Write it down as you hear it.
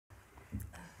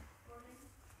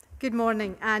Good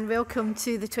morning and welcome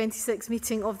to the 26th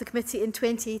meeting of the committee in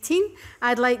 2018.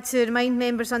 I'd like to remind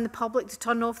members and the public to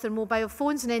turn off their mobile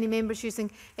phones, and any members using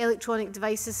electronic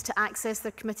devices to access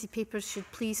their committee papers should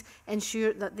please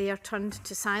ensure that they are turned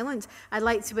to silent. I'd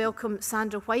like to welcome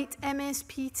Sandra White,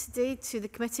 MSP, today to the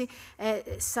committee.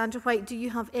 Sandra White, do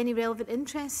you have any relevant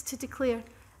interest to declare?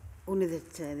 Only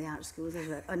that the art school is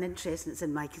an interest and it's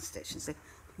in my constituency.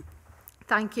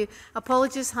 Thank you.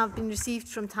 Apologies have been received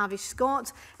from Tavish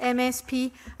Scott,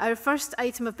 MSP. Our first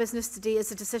item of business today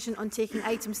is a decision on taking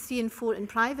items 3 and 4 in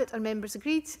private. Are members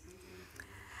agreed?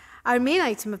 Our main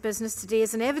item of business today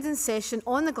is an evidence session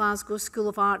on the Glasgow School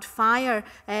of Art fire.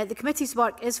 The committee's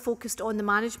work is focused on the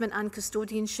management and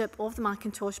custodianship of the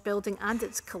Macintosh building and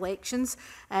its collections,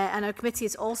 and our committee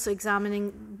is also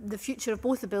examining the future of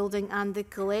both the building and the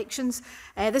collections.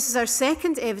 This is our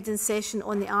second evidence session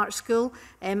on the art school.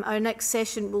 Our next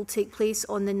session will take place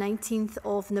on the 19th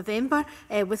of November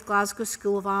with Glasgow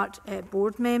School of Art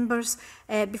board members.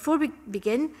 Before we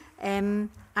begin,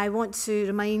 I want to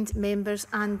remind members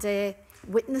and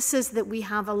witnesses that we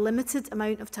have a limited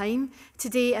amount of time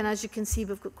today, and as you can see,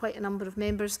 we've got quite a number of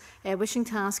members wishing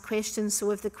to ask questions,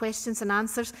 so if the questions and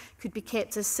answers could be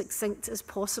kept as succinct as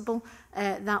possible,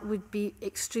 that would be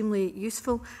extremely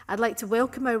useful. I'd like to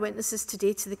welcome our witnesses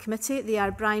today to the committee. They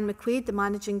are Brian McQuade, the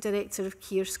Managing Director of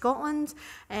Kier, Scotland,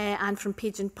 and from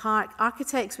Paton Park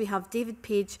Architects we have David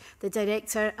Page, the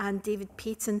Director, and David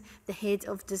Paton, the Head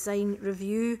of Design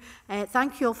Review.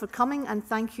 Thank you all for coming, and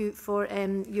thank you for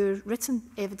your written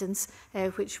evidence,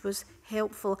 which was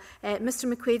helpful.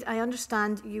 Mr McQuade, I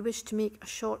understand you wish to make a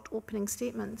short opening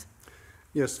statement.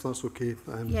 Yes, that's okay.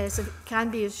 Yes, it can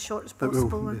be as short as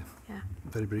possible. It will be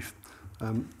very brief.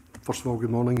 First of all, good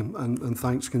morning, and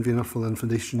thanks, Convener, for the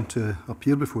invitation to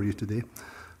appear before you today.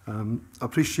 I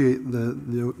appreciate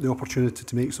the opportunity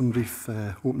to make some brief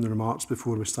opening remarks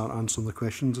before we start answering the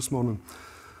questions this morning.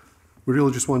 We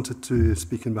really just wanted to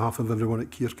speak on behalf of everyone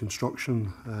at Kier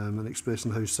Construction and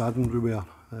expressing how saddened we were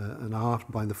and are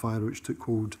by the fire which took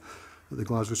hold at the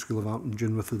Glasgow School of Art in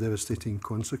June with the devastating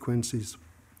consequences.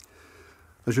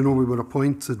 As you know, we were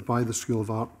appointed by the School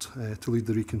of Art to lead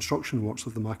the reconstruction works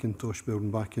of the Macintosh building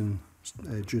back in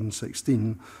June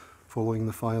 16, following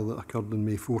the fire that occurred in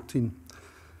May 14.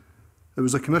 It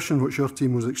was a commission which our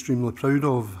team was extremely proud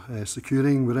of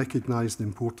securing. We recognised the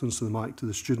importance of the MAC to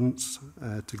the students,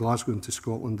 to Glasgow and to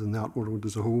Scotland and the art world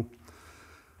as a whole.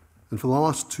 And for the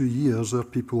last 2 years, our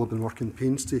people have been working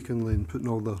painstakingly and putting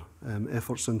all their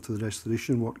efforts into the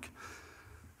restoration work.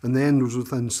 And the end was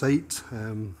within sight.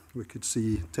 We could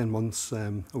see 10 months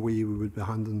away we would be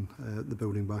handing the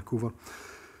building back over.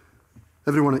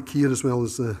 Everyone at Kier, as well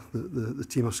as the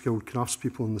team of skilled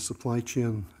craftspeople in the supply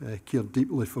chain, cared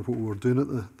deeply for what we were doing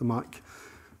at the MAC.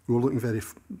 We were looking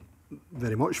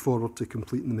very much forward to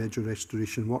completing the major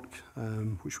restoration work,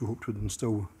 which we hoped would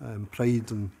instil pride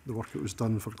in the work that was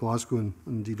done for Glasgow and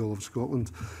indeed all of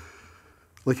Scotland.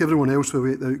 Like everyone else, we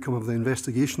await the outcome of the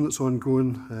investigation that's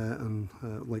ongoing, and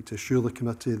I'd like to assure the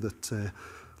committee that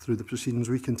through the proceedings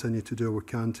we continue to do what we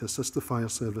can to assist the fire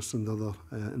service and other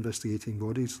investigating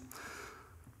bodies.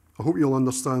 I hope you'll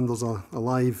understand there's a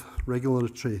live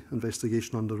regulatory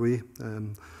investigation underway,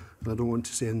 and I don't want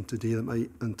to say anything today that might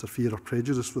interfere or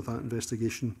prejudice with that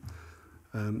investigation.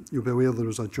 You'll be aware there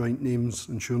was a joint names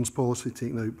insurance policy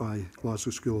taken out by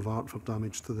Glasgow School of Art for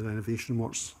damage to the renovation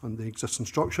works and the existing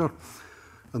structure,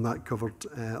 and that covered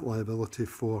liability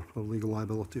for, or legal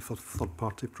liability for,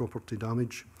 third-party property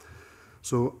damage.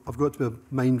 So I've got to be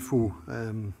mindful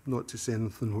not to say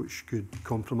anything which could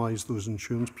compromise those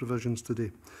insurance provisions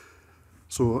today.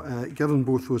 So given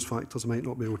both those factors, I might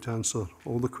not be able to answer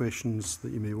all the questions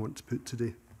that you may want to put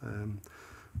today.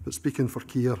 But speaking for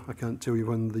Kier, I can't tell you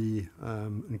when the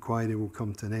inquiry will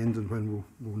come to an end and when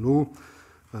we'll know.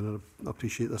 And I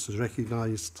appreciate this is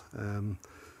recognised.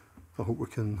 I hope we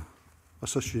can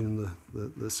assist you in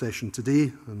the session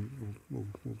today, and we'll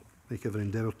make every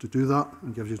endeavour to do that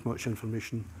and give you as much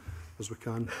information as we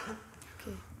can.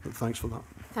 Okay. But thanks for that.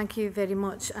 Thank you very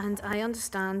much. And I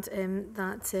understand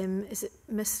that is it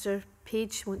Mr.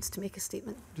 Page wants to make a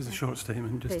statement. Just a short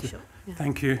statement. Very short. Yeah.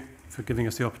 Thank you for giving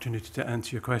us the opportunity to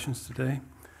answer your questions today.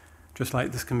 Just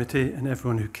like this committee and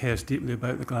everyone who cares deeply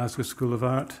about the Glasgow School of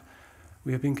Art,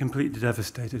 we have been completely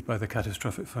devastated by the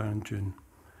catastrophic fire in June.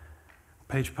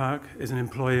 Page Park is an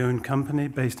employee-owned company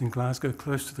based in Glasgow,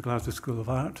 close to the Glasgow School of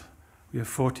Art. We have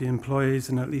 40 employees,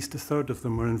 and at least a third of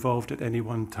them were involved at any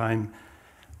one time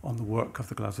on the work of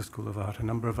the Glasgow School of Art. A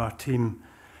number of our team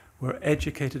were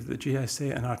educated at the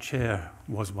GSA, and our chair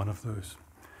was one of those.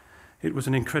 It was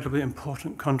an incredibly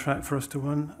important contract for us to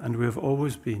win, and we have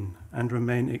always been and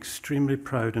remain extremely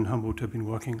proud and humbled to have been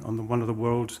working on one of the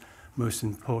world's most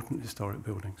important historic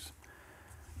buildings.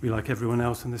 We, like everyone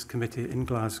else in this committee in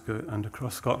Glasgow and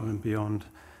across Scotland and beyond,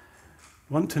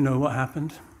 want to know what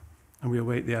happened, and we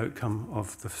await the outcome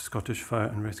of the Scottish Fire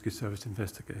and Rescue Service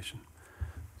investigation.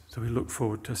 So we look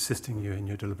forward to assisting you in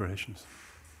your deliberations.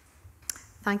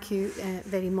 Thank you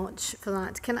very much for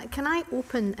that. Can I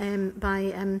open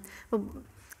by, well,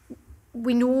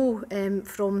 we know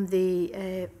from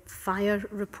the fire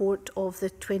report of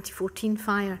the 2014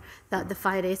 fire that the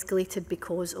fire escalated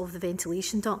because of the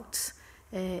ventilation ducts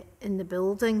in the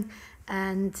building,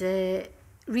 and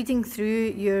reading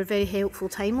through your very helpful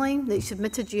timeline that you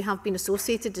submitted, you have been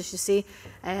associated, as you say,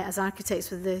 as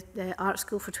architects with the Art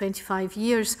School for 25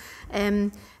 years.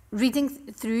 Reading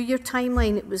through your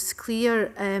timeline, it was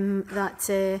clear that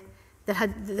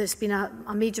there's been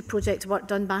a major project of work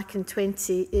done back in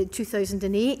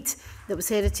 2008 that was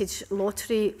Heritage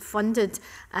Lottery funded,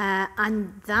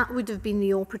 and that would have been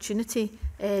the opportunity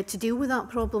to deal with that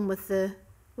problem with the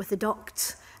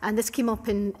ducts. And this came up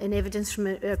in evidence from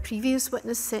a previous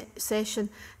witness session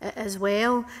as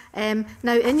well.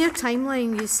 Now, in your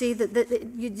timeline, you say that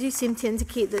you do seem to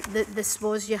indicate that this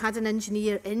was, you had an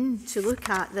engineer in to look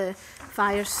at the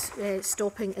fire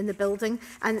stopping in the building,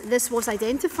 and this was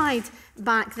identified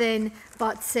back then,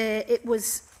 but it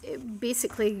was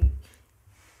basically,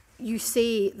 you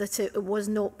say that it was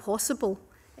not possible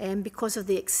because of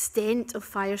the extent of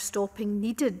fire stopping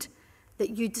needed,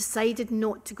 that you decided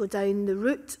not to go down the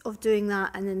route of doing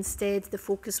that, and instead the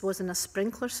focus was on a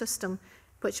sprinkler system,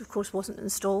 which of course wasn't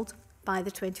installed by the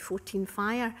 2014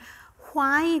 fire.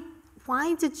 Why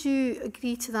did you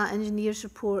agree to that engineer's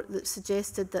report that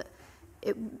suggested that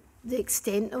the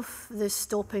extent of the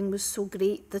stopping was so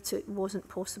great that it wasn't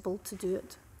possible to do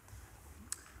it?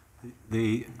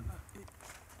 We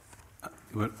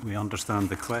understand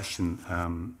the question.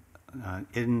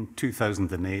 In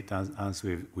 2008, as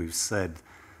we've said,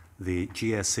 the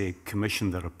GSA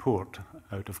commissioned the report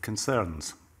out of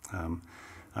concerns,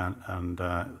 and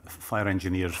fire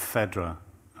engineers FEDRA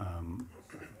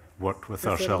worked with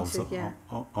ourselves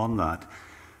on that.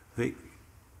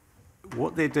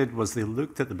 What they did was they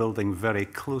looked at the building very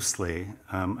closely,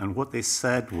 and what they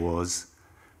said was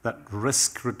that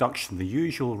risk reduction, the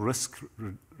usual risk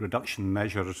reduction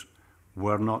measures,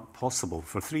 were not possible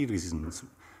for three reasons.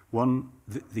 One,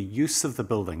 the use of the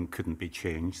building couldn't be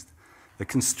changed. The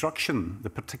construction, the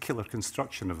particular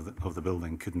construction of the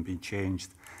building couldn't be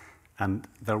changed. And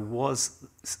there was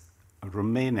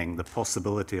remaining the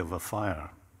possibility of a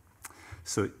fire.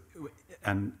 So,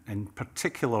 and in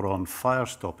particular on fire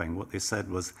stopping, what they said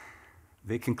was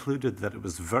they concluded that it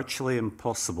was virtually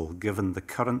impossible, given the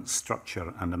current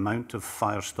structure and amount of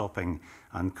fire stopping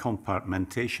and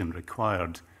compartmentation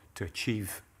required to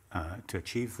achieve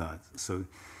that. So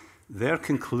their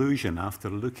conclusion, after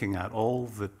looking at all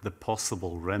the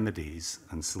possible remedies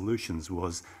and solutions,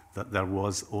 was that there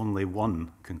was only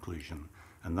one conclusion,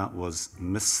 and that was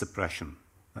mist suppression.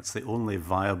 That's the only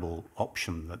viable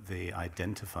option that they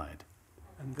identified.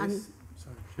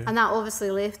 And that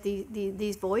obviously left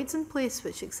these voids in place,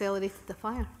 which accelerated the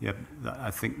fire. Yeah,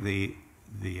 I think the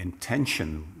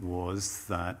intention was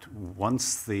that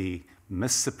once the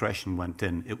mist suppression went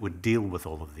in, it would deal with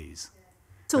all of these.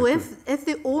 So if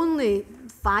the only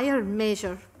fire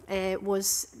measure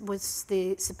was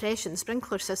the suppression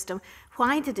sprinkler system,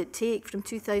 why did it take from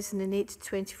 2008 to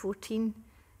 2014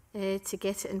 to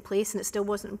get it in place, and it still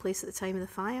wasn't in place at the time of the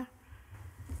fire?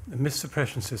 The mist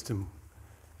suppression system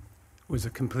was a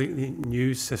completely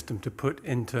new system to put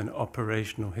into an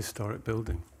operational historic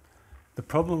building. The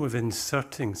problem with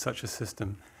inserting such a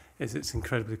system is it's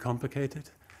incredibly complicated,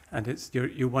 and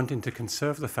you're wanting to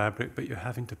conserve the fabric, but you're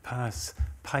having to pass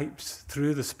pipes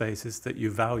through the spaces that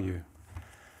you value.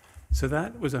 So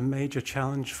that was a major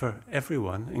challenge for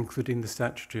everyone, including the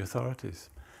statutory authorities.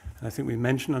 And I think we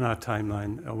mentioned on our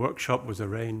timeline, a workshop was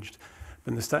arranged,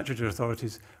 but the statutory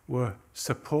authorities were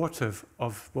supportive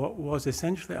of what was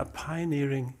essentially a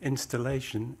pioneering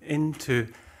installation into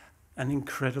an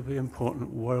incredibly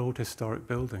important world historic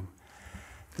building.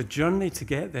 The journey to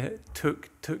get there took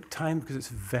time because it's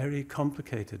very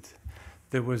complicated.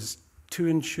 There was 2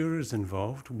 insurers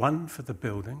involved, one for the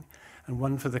building and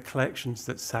one for the collections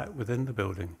that sat within the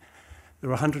building. There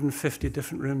were 150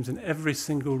 different rooms, and every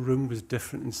single room was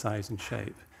different in size and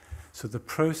shape. So the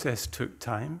process took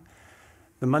time.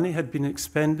 The money had been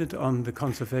expended on the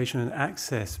conservation and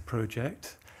access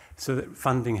project, so that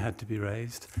funding had to be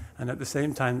raised, and at the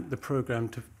same time the program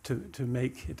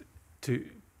to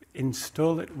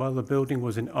install it while the building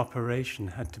was in operation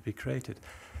had to be created.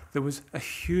 there was a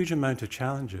huge amount of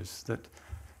challenges that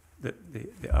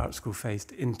the art school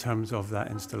faced in terms of that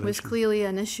installation. Was clearly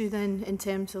an issue then in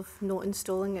terms of not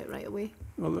installing it right away?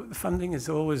 Well, the funding is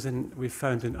always we've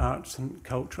found in arts and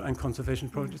culture and conservation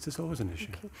projects, it's always an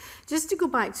issue. Okay. Just to go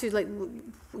back to, like,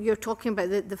 you're talking about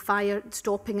the fire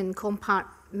stopping and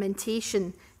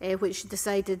compartmentation, which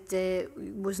decided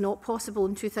was not possible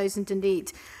in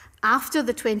 2008. After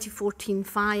the 2014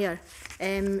 fire,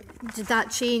 did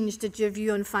that change? Did your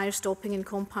view on fire stopping and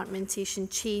compartmentation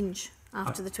change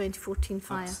after the 2014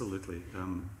 fire? Absolutely,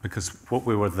 because what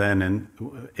we were then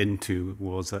into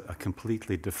was a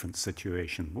completely different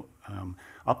situation.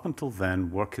 Up until then,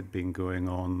 work had been going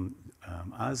on,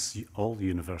 as all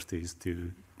universities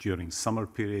do, during summer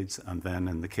periods, and then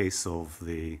in the case of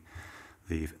the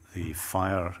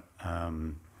fire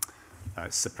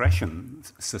suppression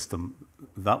system,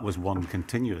 that was one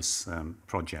continuous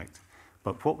project.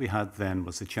 But what we had then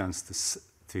was a chance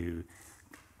to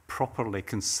properly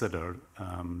consider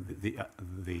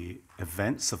the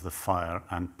events of the fire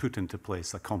and put into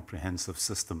place a comprehensive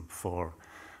system for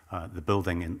the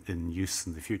building in use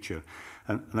in the future.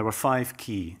 And there were 5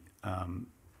 key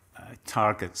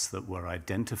targets that were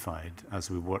identified as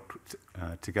we worked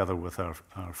together with our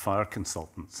fire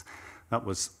consultants. That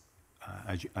was,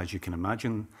 as you can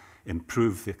imagine,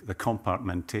 improve the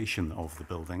compartmentation of the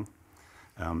building,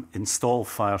 install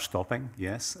fire stopping,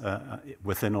 yes,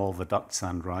 within all the ducts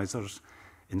and risers,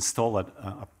 install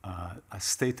a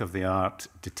state-of-the-art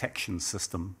detection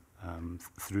system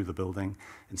through the building,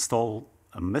 install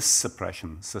a mist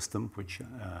suppression system, which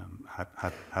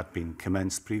had been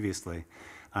commenced previously,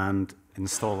 and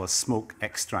install a smoke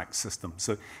extract system.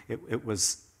 So it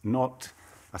was not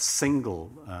a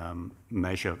single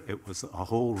measure, it was a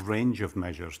whole range of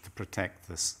measures to protect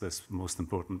this most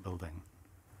important building.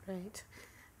 Right.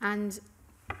 And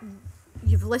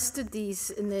you've listed these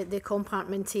in the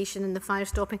compartmentation and the fire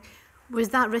stopping. Was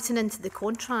that written into the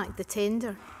contract, the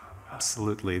tender?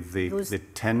 Absolutely. The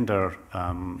tender,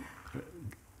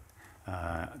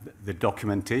 the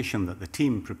documentation that the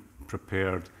team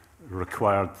prepared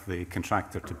required the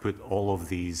contractor to put all of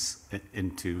these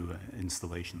into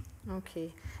installation.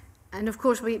 Okay. And of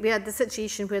course, we had the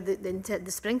situation where the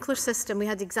sprinkler system, we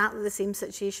had exactly the same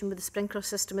situation with the sprinkler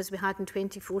system as we had in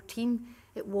 2014.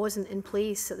 It wasn't in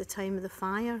place at the time of the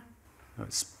fire.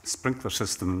 Sprinkler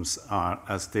systems are,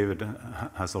 as David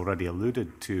has already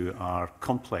alluded to, are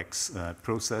complex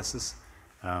processes.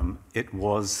 It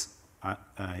was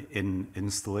in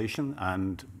installation,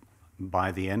 and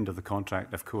by the end of the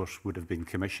contract, of course, would have been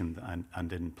commissioned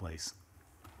and in place.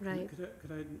 Right.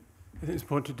 I think it's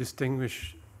important to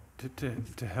distinguish,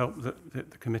 to help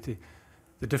the committee,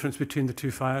 the difference between the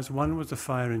 2 fires. One was a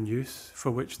fire in use,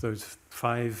 for which those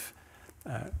 5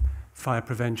 fire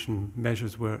prevention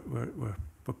measures were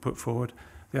put forward.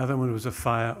 The other one was a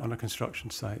fire on a construction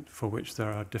site, for which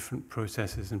there are different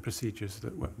processes and procedures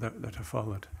that are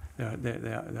followed. They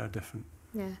are different.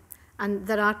 Yeah, and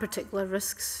there are particular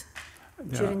risks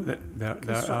during construction.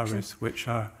 There are risks which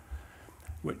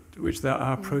there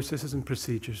are processes and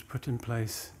procedures put in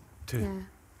place to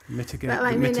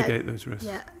mitigate those risks.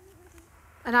 Yeah.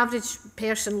 An average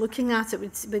person looking at it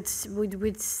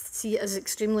would see it as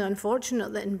extremely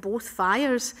unfortunate that in both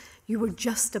fires you were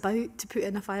just about to put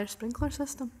in a fire sprinkler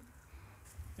system.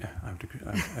 Yeah, I would agree.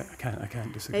 I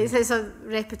can't disagree. It's a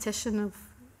repetition of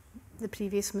the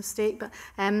previous mistake, but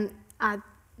I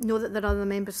know that there are other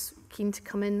members keen to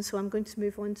come in, so I'm going to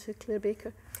move on to Claire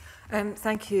Baker.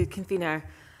 Thank you, Convener.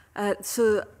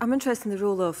 So I'm interested in the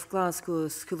role of Glasgow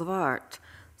School of Art.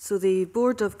 So the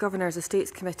Board of Governors Estates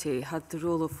Committee had the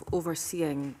role of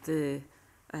overseeing the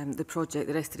project,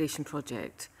 the restoration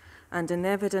project. And in the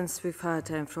evidence we've had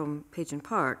from Paton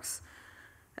Parks,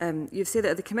 you've said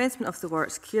that at the commencement of the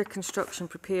works, Kier Construction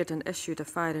prepared and issued a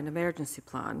fire and emergency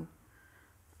plan.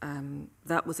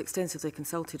 That was extensively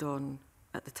consulted on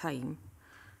at the time.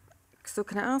 So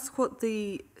can I ask what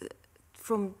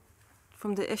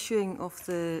from the issuing of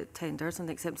the tenders and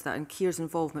the acceptance of that and Kier's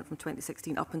involvement from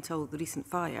 2016 up until the recent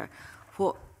fire,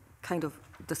 what kind of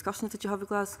discussions did you have with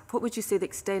Glasgow? What would you say the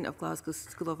extent of Glasgow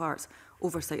School of Art's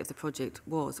oversight of the project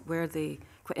was? Were they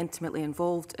quite intimately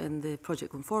involved in the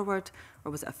project going forward,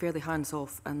 or was it a fairly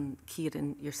hands-off and Kier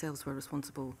and yourselves were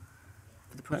responsible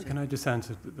for the project? Can I just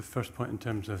answer the first point in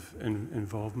terms of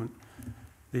involvement?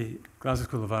 The Glasgow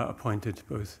School of Art appointed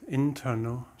both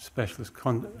internal specialist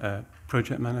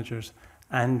project managers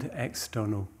and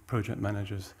external project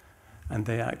managers, and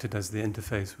they acted as the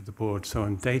interface with the board. So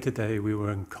on day-to-day, we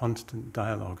were in constant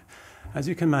dialogue. As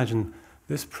you can imagine,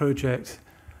 this project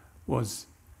was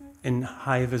in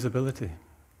high visibility,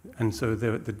 and so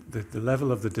the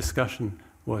level of the discussion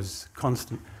was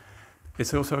constant.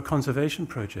 It's also a conservation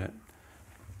project.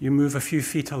 You move a few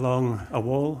feet along a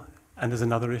wall and there's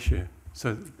another issue.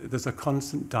 So there's a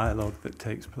constant dialogue that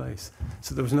takes place.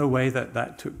 So there was no way that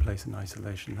that took place in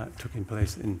isolation. That took in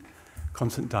place in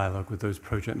constant dialogue with those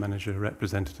project manager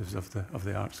representatives of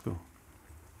the art school.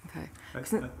 Okay.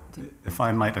 If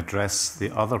I might address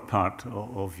the other part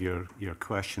of your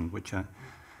question, which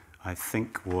I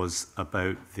think was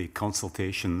about the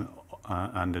consultation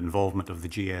and involvement of the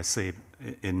GSA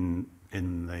in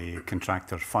the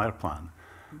contractor fire plan.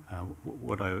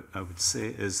 What I would say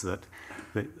is that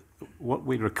what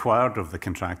we required of the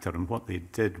contractor and what they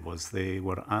did was they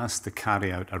were asked to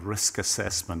carry out a risk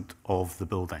assessment of the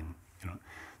building. You know,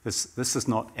 this is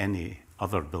not any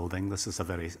other building. This is a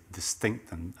very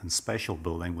distinct and special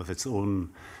building with its own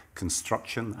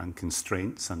construction and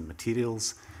constraints and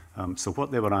materials. So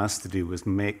what they were asked to do was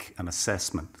make an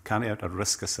assessment, carry out a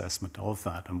risk assessment of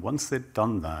that. And once they'd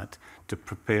done that, to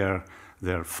prepare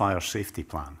their fire safety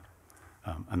plan.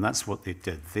 And that's what they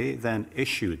did. They then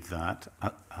issued that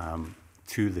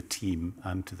to the team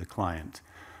and to the client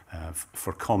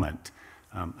for comment.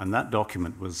 And that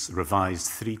document was revised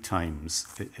 3 times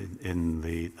in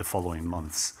the following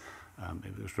months.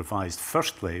 It was revised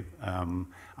firstly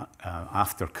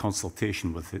after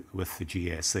consultation with the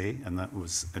GSA, and that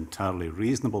was entirely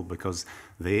reasonable because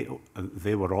they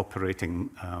were operating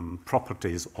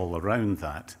properties all around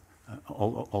that,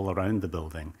 all around the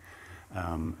building.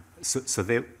 So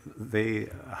they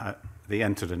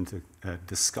entered into a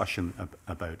discussion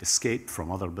about escape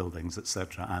from other buildings,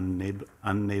 etc.,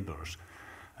 and neighbours.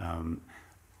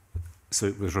 So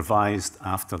it was revised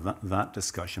after that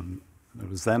discussion. There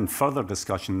was then further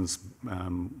discussions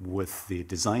with the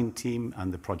design team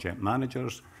and the project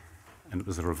managers, and it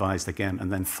was revised again.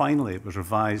 And then finally, it was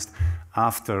revised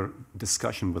after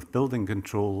discussion with building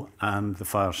control and the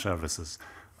fire services.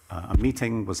 A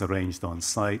meeting was arranged on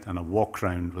site and a walk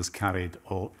round was carried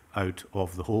out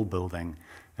of the whole building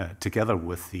together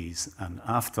with these. And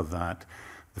after that,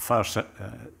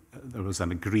 there was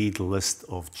an agreed list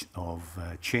of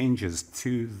changes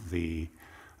to the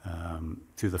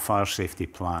fire safety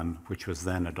plan, which was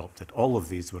then adopted. All of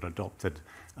these were adopted,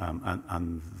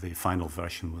 and the final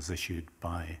version was issued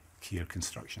by Kier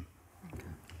Construction.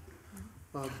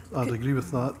 Okay. I'd agree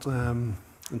with that.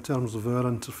 In terms of our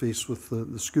interface with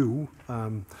the school,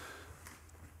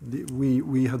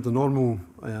 we had the normal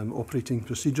operating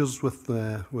procedures with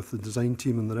the design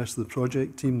team and the rest of the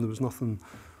project team. There was nothing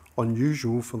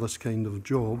unusual for this kind of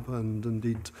job, and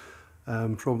indeed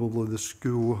probably the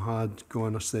school had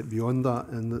gone a step beyond that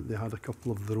in that they had a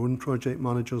couple of their own project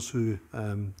managers who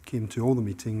came to all the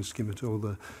meetings, came to all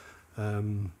the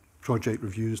project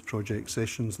reviews, project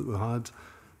sessions that we had.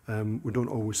 We don't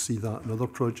always see that in other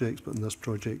projects, but in this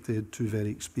project they had 2 very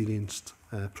experienced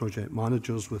project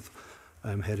managers with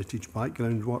heritage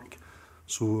background work.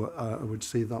 So I would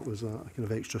say that was a kind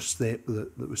of extra step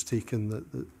that was taken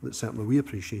that certainly we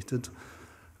appreciated.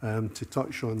 To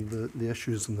touch on the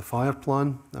issues in the fire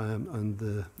plan and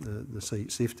the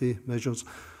site safety measures,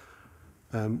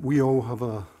 we all have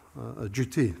a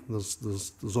duty.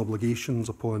 There's obligations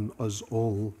upon us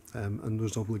all, and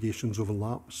those obligations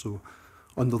overlap. So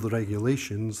under the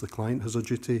regulations, the client has a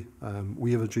duty.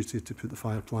 We have a duty to put the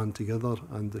fire plan together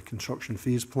and the construction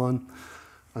phase plan.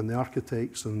 And the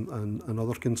architects and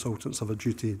other consultants have a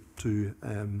duty to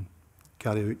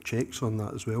carry out checks on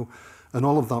that as well. And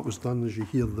all of that was done, as you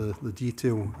hear the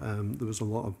detail. There was a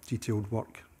lot of detailed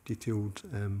work, detailed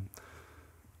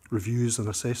reviews and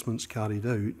assessments carried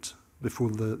out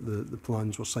before the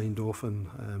plans were signed off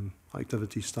and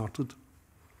activities started.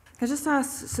 Can I just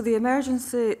ask, so the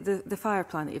emergency, the fire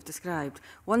plan that you've described,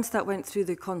 once that went through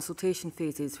the consultation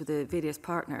phases with the various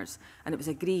partners and it was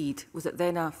agreed, was it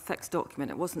then a fixed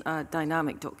document? It wasn't a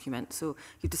dynamic document. So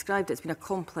you've described it's been a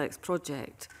complex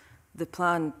project. The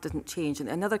plan didn't change. And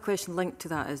another question linked to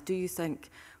that is, do you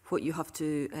think what you have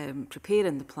to prepare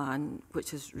in the plan,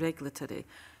 which is regulatory,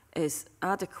 is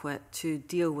adequate to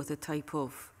deal with the type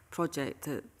of project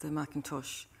that the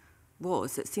Macintosh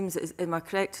was? It seems, am I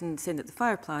correct in saying that the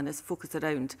fire plan is focused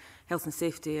around health and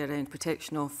safety, around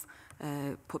protection of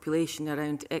population,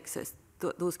 around exits,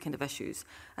 those kind of issues,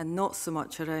 and not so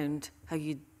much around how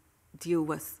you deal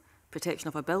with protection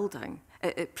of a building?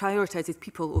 It prioritises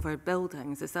people over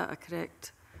buildings. Is that a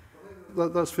correct?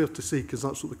 That's fair to say, because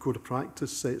that's what the Code of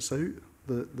Practice sets out.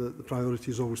 The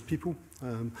priority is always people.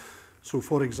 So,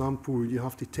 for example, you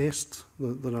have to test.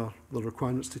 There are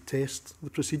requirements to test the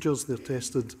procedures. They're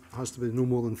tested, has to be no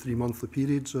more than 3-monthly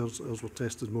periods. Ours were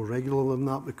tested more regular than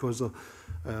that because of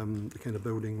the kind of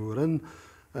building we were in.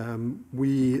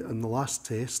 We, in the last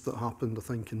test that happened, I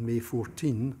think, in May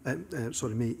 18,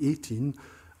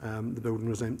 the building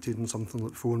was emptied in something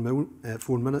like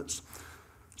 4 minutes.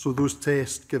 So those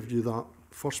tests give you that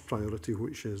first priority,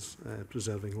 which is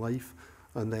preserving life,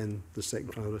 and then the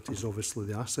second priority is obviously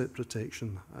the asset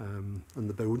protection and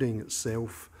the building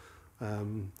itself,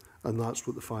 and that's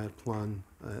what the fire plan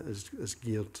is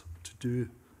geared to do,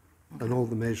 and all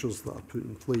the measures that are put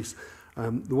in place.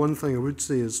 The one thing I would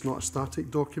say is it's not a static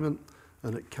document,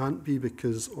 and it can't be,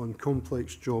 because on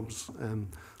complex jobs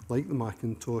like the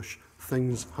Macintosh,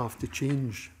 things have to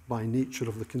change by nature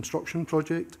of the construction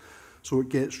project. So it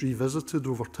gets revisited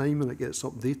over time and it gets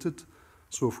updated.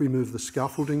 So if we move the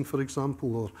scaffolding, for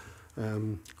example,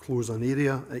 or close an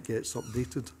area, it gets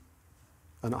updated.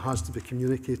 And it has to be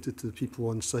communicated to the people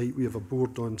on site. We have a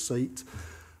board on site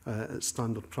at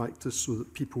standard practice so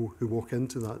that people who walk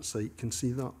into that site can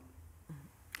see that.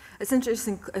 It's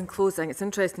interesting, in closing, it's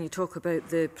interesting you talk about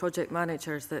the project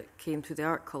managers that came through the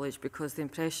Art College, because the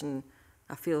impression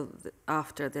I feel that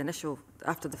after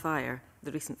the fire,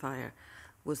 the recent fire,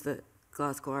 was that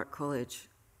Glasgow Art College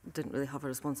didn't really have a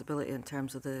responsibility in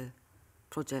terms of the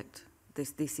project.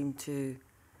 They seemed to,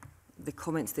 the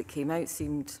comments that came out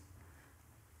seemed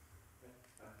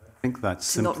I think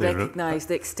that's to not simply recognise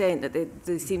the extent that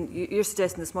they seemed. You're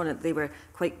suggesting this morning that they were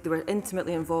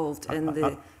intimately involved in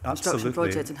the construction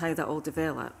project and how that all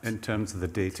developed. In terms of the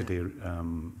day-to-day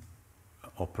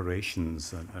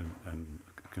operations and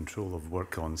control of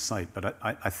work on site. But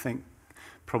I think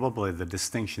probably the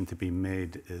distinction to be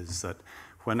made is that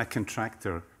when a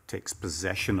contractor takes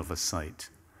possession of a site,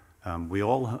 we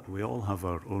all have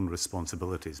our own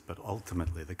responsibilities, but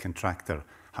ultimately the contractor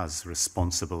has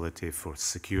responsibility for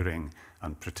securing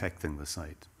and protecting the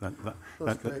site.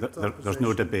 There's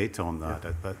no debate on that.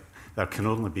 Yeah. But there can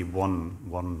only be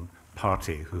one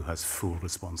party who has full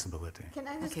responsibility. Can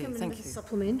I just come in with a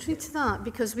supplementary to that?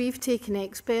 Because we've taken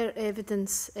expert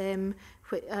evidence from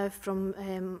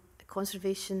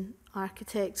conservation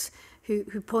architects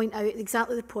who point out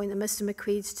exactly the point that Mr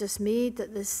McQuade's just made,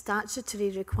 that the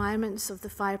statutory requirements of the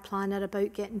fire plan are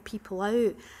about getting people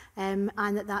out, and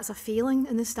that's a failing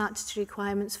in the statutory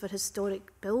requirements for historic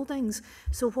buildings.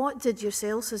 So what did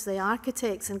yourselves as the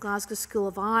architects in Glasgow School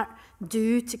of Art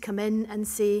do to come in and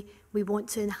say we want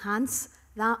to enhance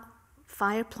that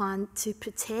fire plan to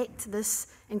protect this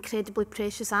incredibly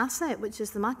precious asset, which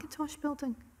is the Macintosh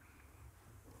building?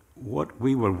 What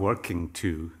we were working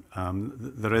to,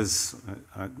 there's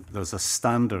a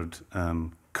standard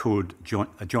code,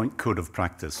 a joint code of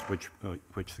practice, which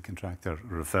the contractor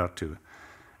referred to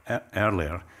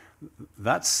earlier.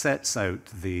 That sets out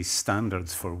the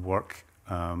standards for work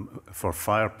for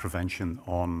fire prevention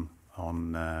on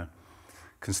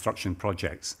construction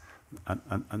projects,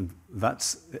 and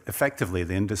that's effectively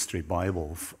the industry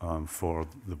bible for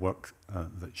the work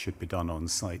that should be done on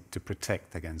site to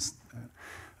protect against.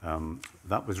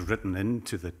 That was written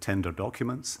into the tender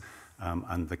documents,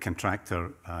 and the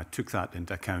contractor took that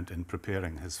into account in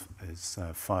preparing his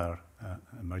fire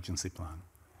emergency plan.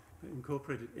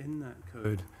 Incorporated in that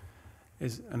code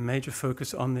is a major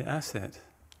focus on the asset,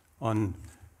 on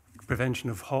prevention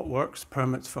of hot works,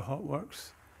 permits for hot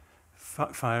works,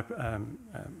 fire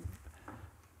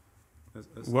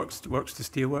works to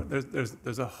steel work.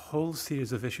 There's a whole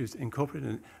series of issues incorporated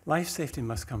in it. Life safety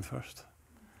must come first.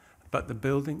 But the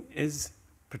building is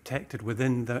protected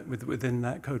within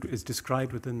that code, is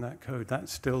described within that code.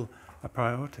 That's still a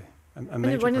priority, a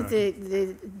major One priority. of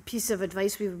the pieces of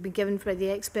advice we've been given by the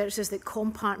experts is that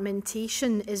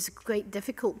compartmentation is quite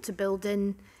difficult to build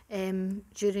in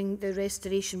during the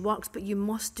restoration works, but you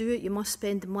must do it. You must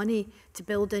spend the money to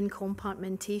build in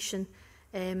compartmentation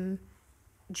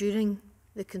during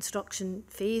the construction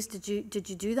phase. Did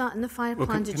you do that in the fire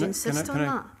plan? Did you insist on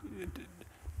that?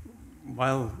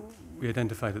 While we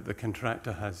identify that the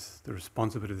contractor has the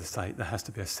responsibility of the site, there has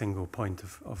to be a single point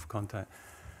of contact.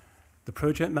 The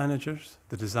project managers,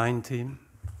 the design team,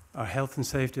 our health and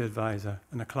safety advisor,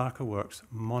 and a clerk of works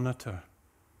monitor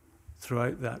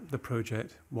throughout the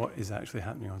project what is actually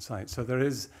happening on site. So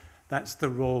that's the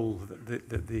role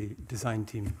that the design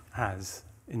team has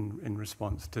in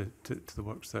response to the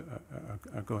works that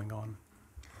are going on.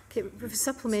 Okay, with a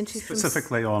supplementary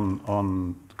specifically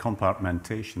on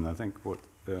compartmentation, I think what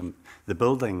the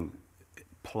building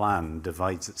plan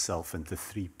divides itself into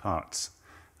 3 parts,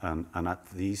 and at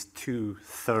these 2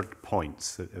 third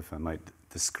points, if I might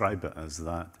describe it as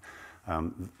that,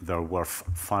 there were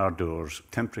fire doors,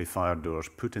 temporary fire doors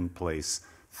put in place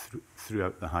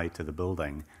throughout the height of the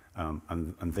building,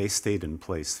 and they stayed in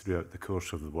place throughout the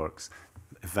course of the works.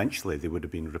 Eventually, they would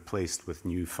have been replaced with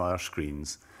new fire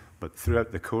screens, But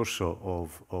throughout the course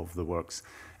of the works,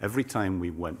 every time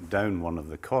we went down one of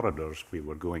the corridors, we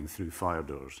were going through fire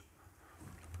doors.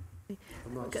 We've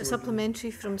got a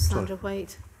supplementary from Sandra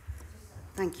White.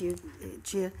 Thank you,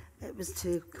 Chair. It was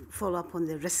to follow up on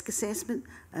the risk assessment,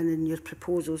 and in your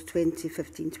proposals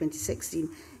 2015-2016,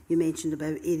 you mentioned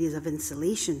about areas of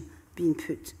insulation being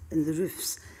put in the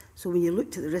roofs. So when you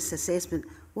looked at the risk assessment,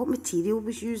 what material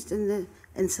was used in the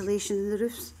insulation in the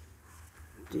roofs?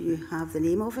 Do you have the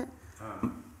name of it?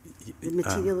 The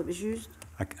material that was used?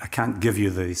 I can't give you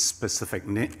the specific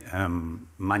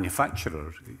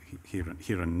manufacturer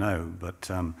here and now, but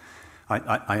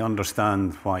I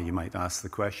understand why you might ask the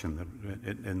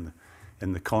question.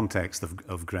 In the context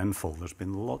of Grenfell, there's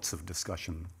been lots of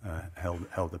discussion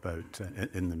held about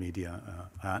in the media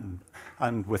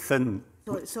and within.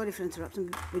 Sorry for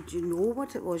interrupting. Would you know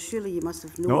what it was? Surely you must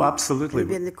have known. No, absolutely.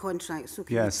 Maybe in the contract. So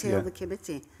can you tell the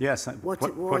committee? Yes. What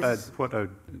it was? What I'd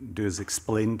do is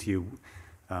explain to you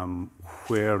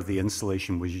where the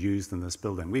insulation was used in this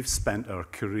building. We've spent our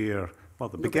career. Well,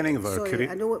 the beginning of our career.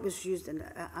 I know it was used, and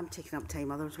I'm taking up time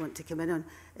others want to come in on.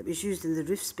 It was used in the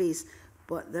roof space,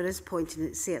 but there is pointing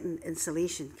that certain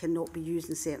insulation cannot be used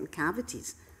in certain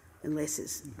cavities unless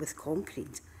it's with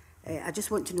concrete. I just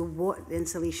want to know what the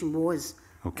insulation was,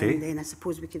 okay. And then I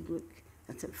suppose we could look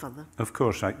at it further. Of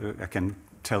course, I can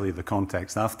tell you the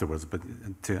context afterwards, but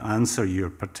to answer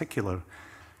your particular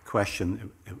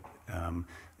question,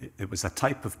 it was a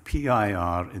type of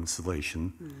PIR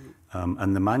insulation,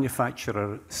 and the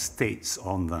manufacturer states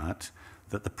on that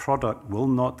the product will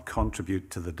not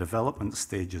contribute to the development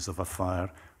stages of a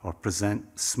fire or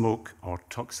present smoke or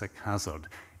toxic hazard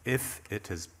if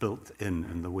it is built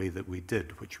in the way that we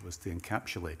did, which was to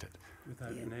encapsulate it.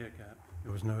 Without an air gap.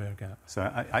 There was no air gap.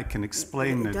 So I can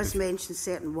explain. It does mention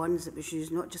certain ones that was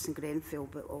used, not just in Grenfell,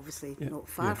 but obviously not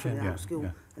far from the art school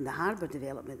and the harbour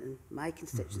development in my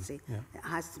constituency. It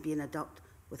has to be in a duct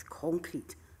with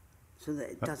concrete so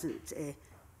that it doesn't,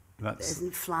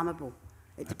 isn't flammable.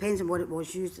 It depends on what it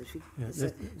was used. So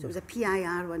it was a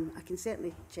PIR one. I can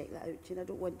certainly check that out. I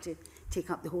don't want to take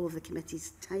up the whole of the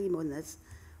committee's time on this,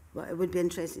 but it would be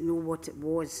interesting to know what it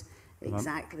was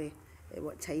exactly,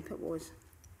 what type it was.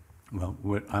 Well,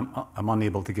 I'm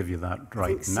unable to give you that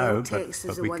right now. Celtex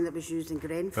is the one that was used in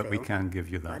Grenfell. But we can give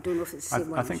you that. I don't know if it's the same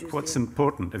one. I think what's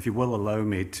important, if you will allow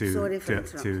me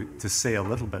to say a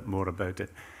little bit more about it,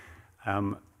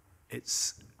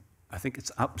 I think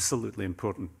it's absolutely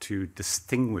important to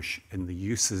distinguish in the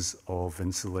uses of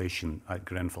insulation at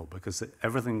Grenfell, because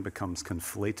everything becomes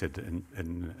conflated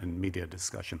in media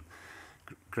discussion.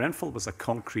 Grenfell was a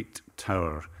concrete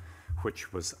tower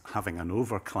which was having an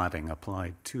overcladding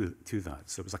applied to that.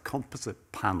 So it was a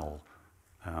composite panel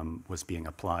was being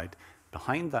applied.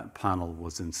 Behind that panel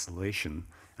was insulation,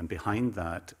 and behind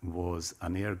that was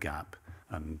an air gap.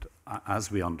 And as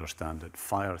we understand it,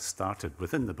 fire started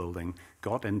within the building,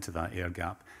 got into that air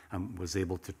gap, and was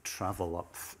able to travel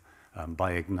up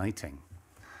by igniting.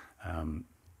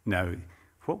 Now,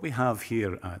 what we have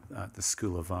here at the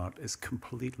School of Art is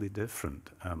completely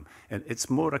different. It's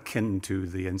more akin to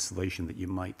the insulation that you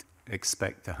might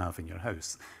expect to have in your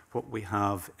house. What we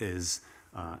have is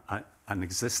an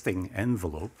existing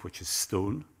envelope, which is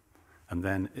stone, and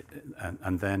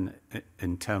then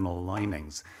internal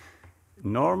linings.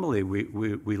 Normally,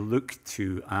 we look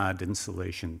to add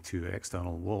insulation to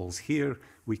external walls. Here,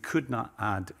 we could not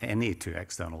add any to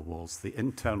external walls. The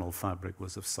internal fabric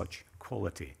was of such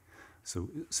quality. So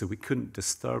we couldn't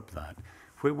disturb that.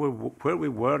 Where we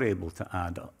were able to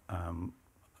add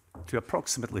to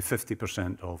approximately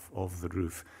 50% of the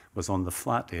roof was on the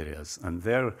flat areas. And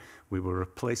there we were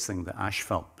replacing the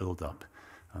asphalt buildup.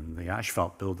 And the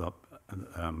asphalt buildup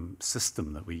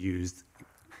system that we used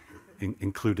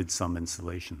included some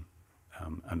insulation.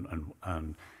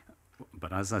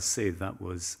 But as I say, that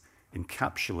was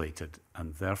encapsulated,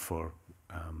 and therefore,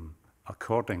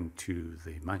 according to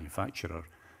the manufacturer,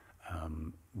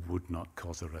 would not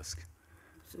cause a risk.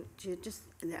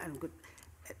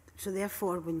 So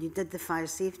therefore, when you did the fire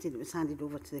safety and it was handed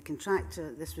over to the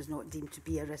contractor, this was not deemed to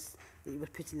be a risk that you were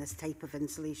putting this type of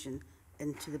insulation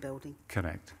into the building?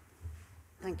 Correct.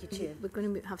 Thank you, Chair. We're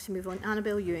going to have to move on.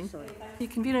 Annabel Ewing. Sorry.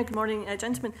 Convener, good morning,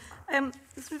 gentlemen.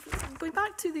 Going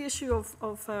back to the issue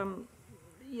of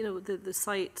you know, the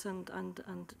site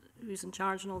and who's in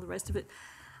charge and all the rest of it.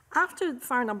 After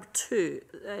fire number 2,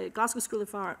 Glasgow School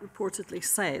of Art reportedly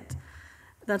said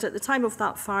that at the time of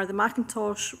that fire, the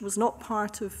Macintosh was not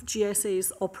part of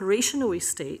GSA's operational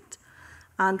estate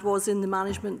and was in the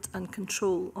management and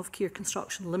control of Kier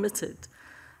Construction Limited.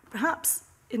 Perhaps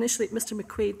initially Mr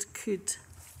McQuade could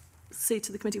say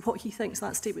to the committee what he thinks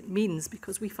that statement means,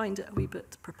 because we find it a wee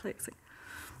bit perplexing.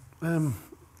 I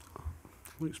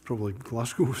think it's probably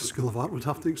Glasgow School of Art would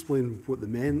have to explain what they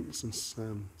meant since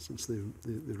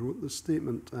they wrote this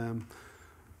statement.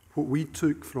 What we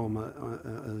took from it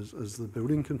as the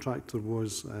building contractor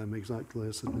was exactly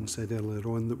as had been said earlier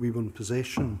on, that we were in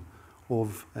possession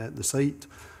of the site,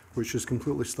 which is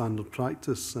completely standard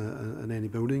practice in any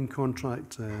building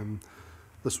contract.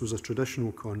 This was a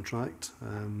traditional contract,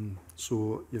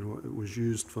 so you know it was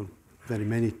used for very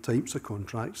many types of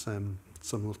contracts,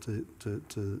 similar to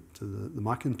the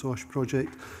Macintosh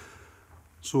project.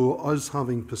 So us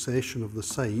having possession of the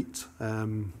site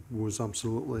was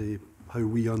absolutely how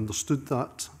we understood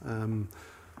that.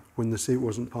 When the site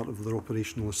wasn't part of their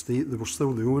operational estate, they were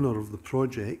still the owner of the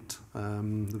project,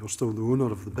 they were still the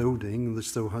owner of the building, they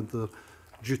still had their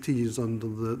duties under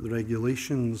the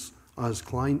regulations as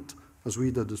client, as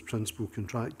we did as principal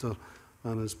contractor,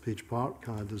 and as Page Park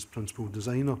had as principal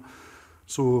designer.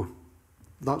 So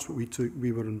that's what we took.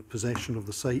 We were in possession of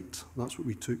the site. That's what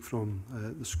we took from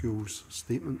the school's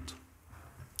statement.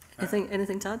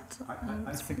 Anything to add?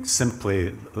 I think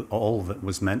simply all that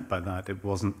was meant by that, it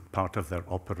wasn't part of their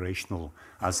operational,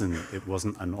 as in it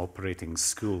wasn't an operating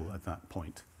school at that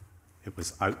point. It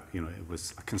was out, you know, it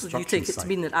was a construction site. So you take it to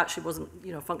mean that actually wasn't,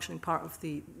 you know, functioning part of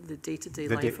the day-to-day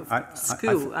life of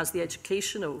school as the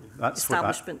educational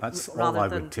establishment, rather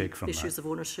than issues of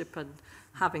ownership and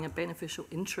having a beneficial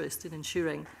interest in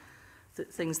ensuring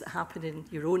that things that happen in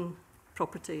your own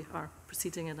property are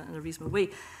proceeding in a reasonable way.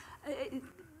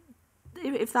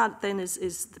 If that then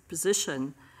is the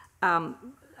position,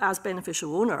 as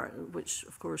beneficial owner, which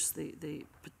of course they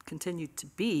continued to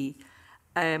be,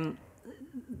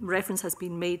 reference has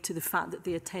been made to the fact that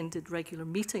they attended regular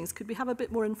meetings. Could we have a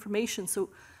bit more information? So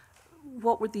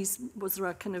what were these, was there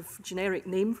a kind of generic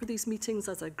name for these meetings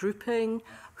as a grouping?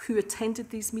 Who attended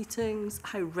these meetings?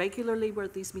 How regularly were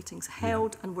these meetings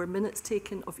held? And were minutes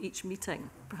taken of each meeting?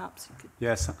 Perhaps you could...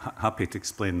 Yes, happy to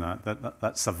explain that.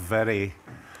 That's a very...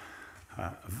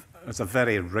 it's a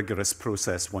very rigorous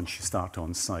process once you start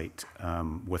on site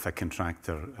with a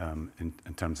contractor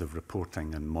in terms of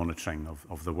reporting and monitoring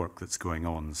of the work that's going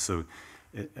on. So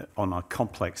on a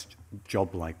complex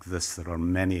job like this, there are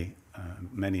many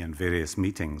and various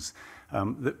meetings.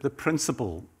 The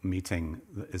principal meeting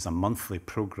is a monthly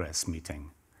progress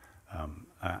meeting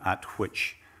at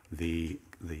which the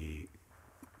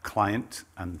client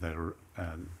and their,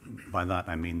 by that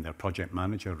I mean their project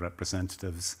manager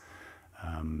representatives,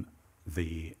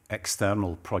 the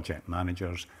external project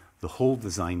managers, the whole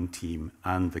design team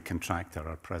and the contractor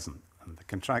are present. And the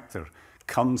contractor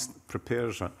comes,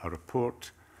 prepares a report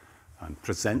and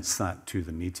presents that to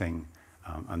the meeting,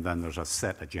 and then there's a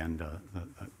set agenda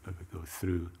that we go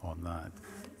through on that.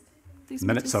 These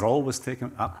minutes are always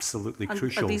taken, absolutely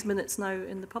crucial. Are these minutes now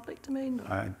in the public domain?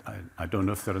 I don't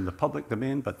know if they're in the public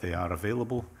domain, but they are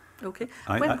available. Okay.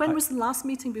 When was the last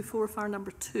meeting before fire number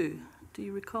 2? Do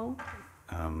you recall?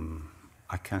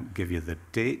 I can't give you the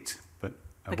date, but...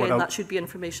 Again, that should be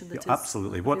information that is...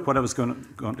 Absolutely. What I was going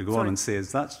to go on and say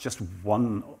is that's just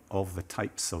one of the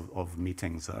types of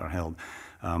meetings that are held.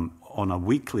 On a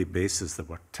weekly basis, there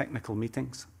were technical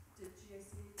meetings.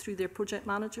 Through their project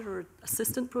manager or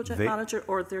assistant project manager,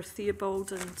 or their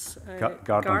Theobald and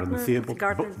Gardner and Theobald?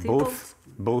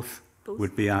 Both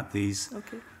would be at these.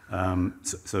 Okay.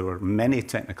 So there were many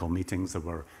technical meetings. There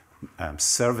were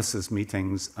services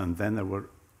meetings, and then there were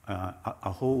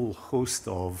a whole host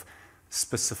of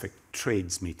specific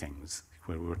trades meetings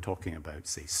where we were talking about,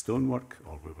 say, stonework,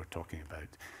 or we were talking about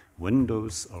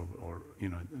windows, or you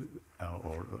know,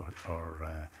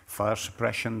 or fire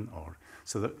suppression, or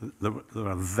so there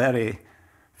were very,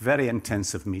 very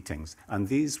intensive meetings, and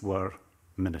these were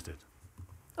minuted.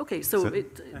 Okay, so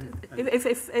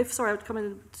if sorry, I would come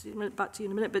in back to you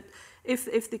in a minute, but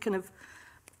if the kind of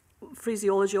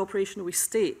phraseology operational we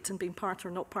state and being part or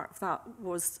not part of that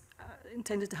was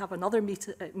intended to have another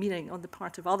meaning on the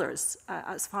part of others,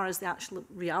 as far as the actual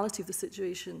reality of the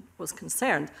situation was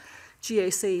concerned,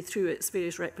 GSA through its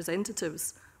various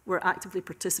representatives were actively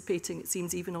participating, it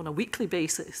seems even on a weekly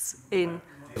basis, in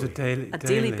a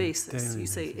daily basis, you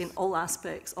say, in all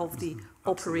aspects of the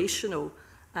operational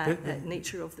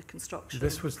nature of the construction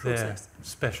process. This was their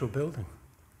special building.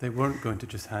 They weren't going to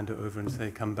just hand it over and say,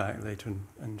 come back later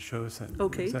and show us it.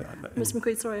 Okay. Ms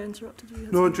McQuade, sorry I interrupted you.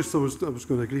 No, just I was going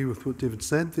to agree with what David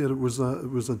said there. It was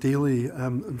a daily,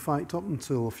 in fact, up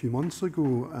until a few months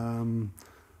ago,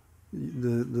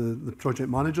 the project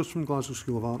managers from Glasgow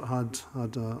School of Art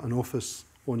had an office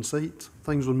on site.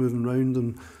 Things were moving around,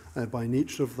 and by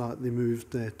nature of that, they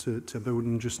moved to a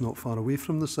building just not far away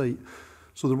from the site.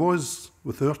 So there was,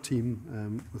 with our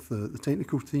team, with the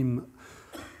technical team,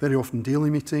 very often daily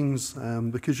meetings,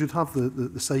 because you'd have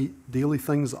the site daily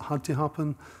things that had to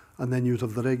happen, and then you'd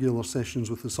have the regular sessions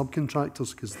with the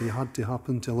subcontractors because they had to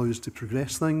happen to allow us to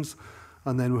progress things.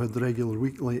 And then we had the regular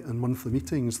weekly and monthly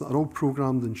meetings that are all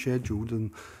programmed and scheduled.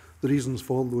 And the reasons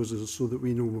for those is so that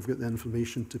we know we've got the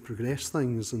information to progress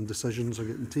things and decisions are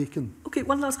getting taken. Okay,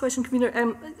 one last question,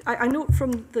 Convener. I note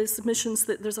from the submissions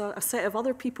that there's a set of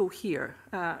other people here,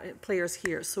 players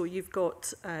here. So you've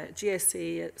got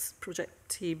GSA, it's project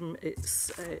team,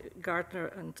 it's Gardner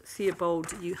and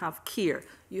Theobald, you have Kier,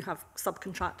 you have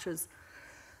subcontractors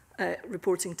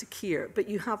reporting to Kier, but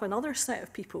you have another set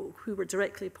of people who were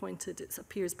directly appointed, it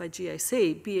appears, by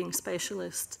GSA, being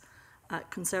specialist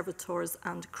conservators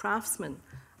and craftsmen.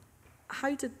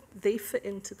 How did they fit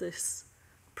into this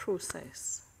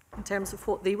process in terms of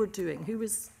what they were doing? Who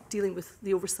was dealing with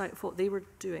the oversight of what they were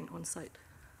doing on site?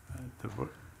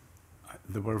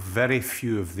 There were very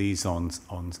few of these on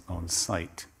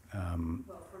site.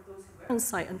 On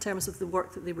site, in terms of the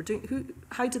work that they were doing,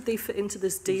 how did they fit into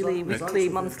this daily, weekly,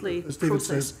 monthly process? As David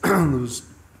says, there was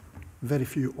very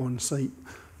few on site.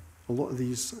 A lot of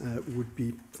these would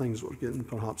be things that were getting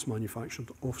perhaps manufactured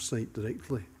off-site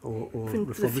directly or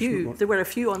refurbishment. There were a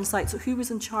few on site. So who was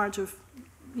in charge of,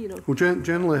 you know, well,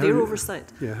 generally their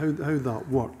oversight? Yeah, how that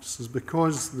works is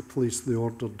because the police, they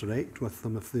order direct with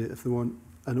them if they want,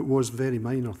 and it was very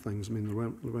minor things. I mean, there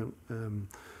weren't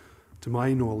to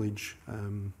my knowledge,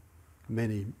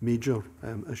 many major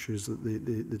issues that they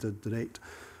did direct.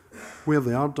 Where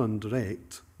they are done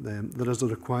direct, there is a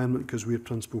requirement, because we're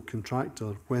principal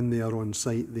contractor, when they are on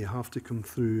site, they have to come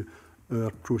through our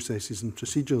processes and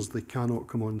procedures. They cannot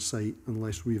come on site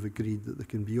unless we've agreed that they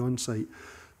can be on site.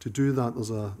 To do that,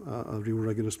 there's a real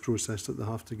rigorous process that they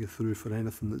have to go through for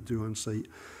anything that they do on site.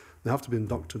 They have to be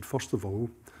inducted, first of all.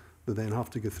 They then have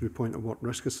to go through point of work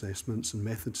risk assessments and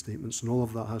method statements, and all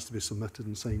of that has to be submitted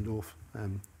and signed off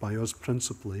by us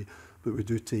principally, but we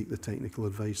do take the technical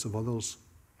advice of others.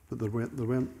 But there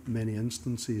weren't many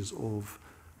instances of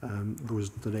those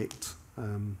direct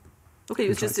okay,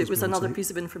 it was another piece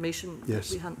of information that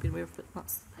we hadn't been aware of, but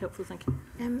that's helpful, thank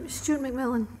you. Stuart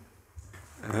McMillan.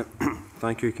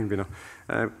 Thank you, Convener.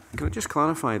 Can I just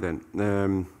clarify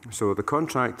then? So the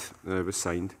contract was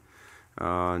signed,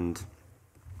 and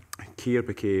Kier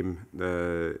became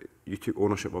you took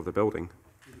ownership of the building.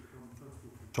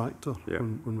 Contractor, yeah.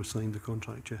 when we signed the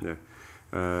contract, yeah. Yeah.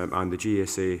 And the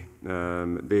GSA,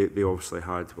 they obviously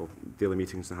had daily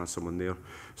meetings and had someone there.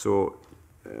 So,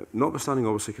 notwithstanding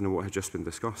obviously kind of what had just been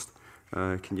discussed,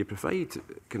 can you provide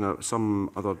kind of some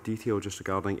other detail just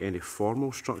regarding any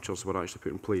formal structures that were actually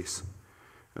put in place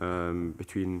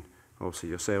between obviously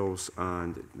yourselves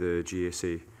and the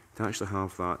GSA to actually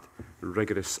have that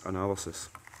rigorous analysis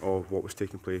of what was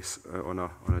taking place on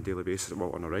a daily basis,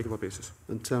 well, on a regular basis?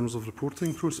 In terms of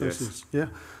reporting processes, yes.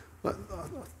 Yeah.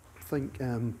 I think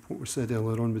what we said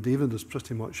earlier on with David is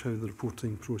pretty much how the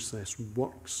reporting process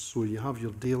works. So you have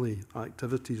your daily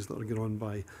activities that are going on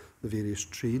by the various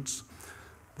trades.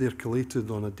 They're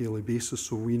collated on a daily basis,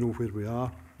 so we know where we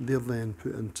are. They're then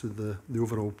put into the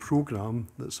overall programme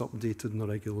that's updated on a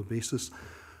regular basis,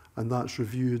 and that's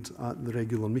reviewed at the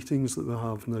regular meetings that we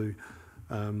have now.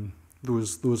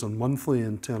 Those are monthly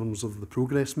in terms of the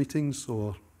progress meetings,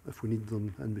 or if we need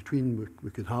them in between, we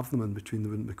could have them in between. They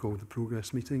wouldn't be called the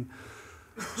progress meeting.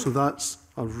 So that's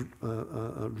a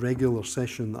regular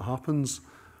session that happens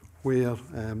where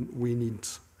we need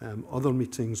other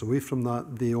meetings away from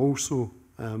that. They also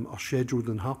are scheduled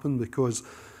and happen because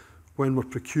when we're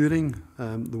procuring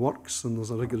the works, and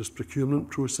there's a rigorous procurement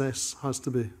process has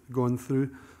to be gone through.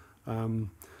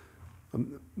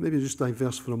 Maybe just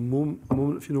diverse for a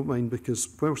moment if you don't mind, because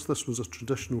whilst this was a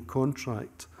traditional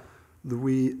contract, the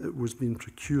way it was being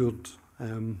procured,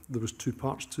 there was two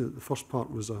parts to it. The first part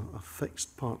was a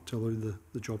fixed part to allow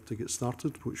the job to get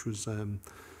started, which was a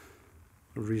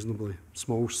reasonably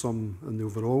small sum in the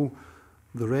overall.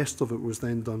 The rest of it was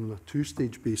then done on a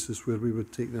two-stage basis where we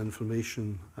would take the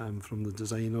information from the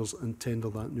designers and tender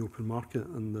that in the open market.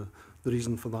 And the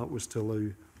reason for that was to allow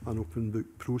an open book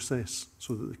process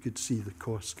so that they could see the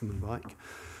costs coming back.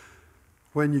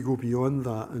 When you go beyond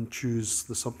that and choose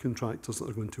the subcontractors that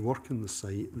are going to work in the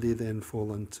site, they then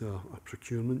fall into a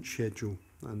procurement schedule,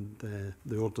 and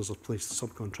the orders are placed, the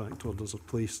subcontract orders are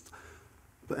placed,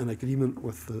 but in agreement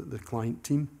with the client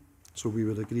team. So we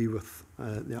would agree with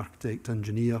the architect,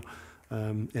 engineer,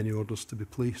 any orders to be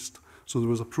placed. So there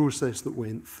was a process that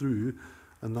went through,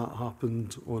 and that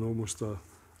happened on almost an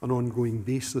ongoing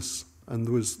basis. And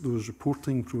those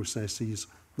reporting processes,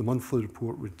 the monthly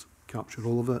report would capture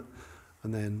all of it.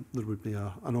 and then there would be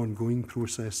an ongoing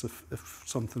process. If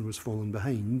something was falling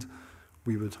behind,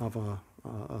 we would have a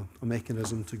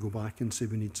mechanism to go back and say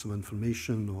we need some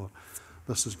information, or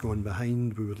this has gone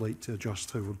behind, we would like to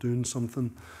adjust how we're doing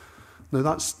something. Now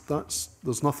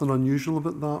there's nothing unusual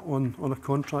about that on a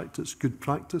contract. It's good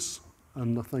practice,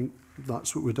 and I think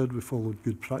that's what we did. We followed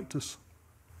good practice.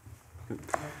 Can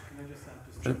I just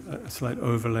add a slight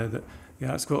overlay that the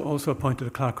Art School also appointed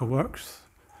a Clerk of Works,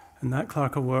 and that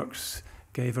Clerk of Works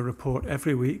gave a report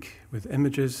every week with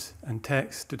images and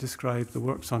text to describe the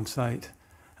works on site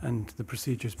and the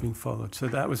procedures being followed. So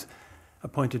that was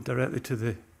appointed directly to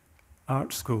the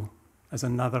Art School as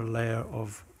another layer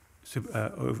of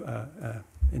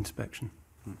inspection.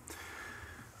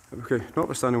 Okay,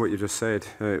 notwithstanding what you just said,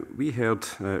 we heard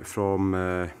from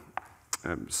Malcolm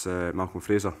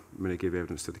Fraser when he gave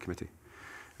evidence to the committee.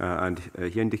 And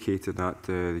he indicated that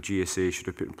the GSA should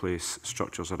have put in place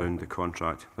structures around the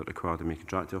contract that require the main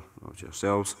contractor, obviously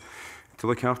ourselves, to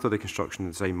look after the construction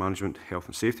and design management, health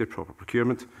and safety, proper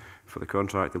procurement for the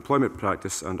contract, employment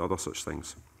practice and other such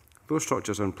things. Those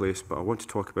structures are in place, but I want to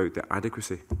talk about the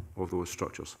adequacy of those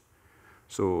structures.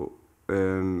 So,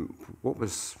 what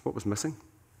was missing?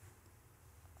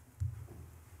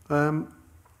 I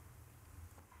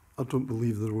don't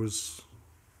believe there was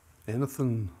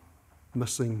anything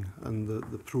missing in the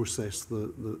process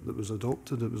that was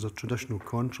adopted. It was a traditional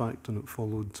contract, and it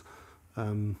followed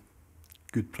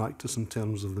good practice in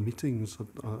terms of the meetings.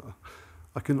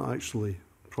 I couldn't actually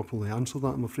properly answer that,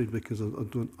 I'm afraid, because I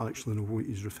don't actually know what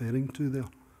he's referring to there.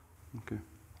 Okay.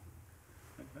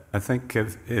 I think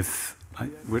if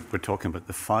we're talking about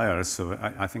the fire, so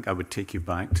I think I would take you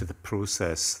back to the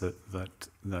process that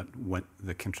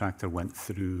the contractor went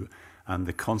through, and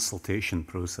the consultation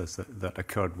process that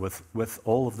occurred with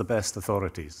all of the best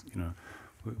authorities. You know,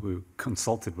 we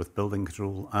consulted with building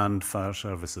control and fire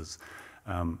services.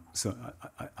 So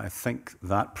I think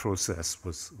that process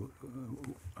was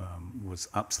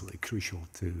absolutely crucial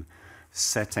to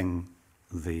setting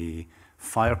the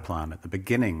fire plan at the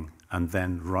beginning and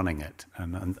then running it.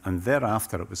 And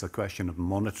thereafter it was a question of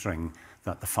monitoring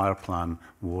that the fire plan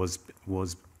was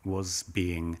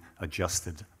being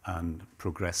adjusted and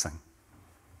progressing.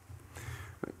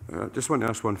 I just want to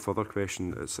ask one further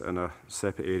question. It's in a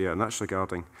separate area, and that's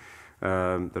regarding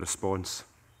the response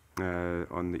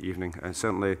on the evening. And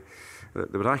certainly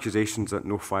there were accusations that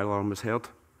no fire alarm was heard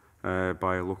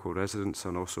by local residents,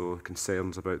 and also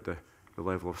concerns about the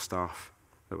level of staff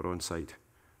that were on site.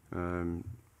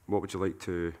 What would you like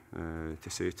to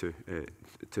say to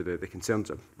the concerns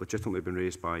that have legitimately been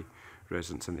raised by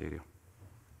residents in the area?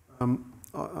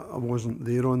 I wasn't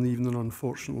there on the evening,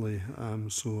 unfortunately,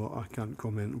 so I can't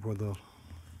comment whether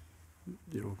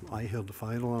I heard the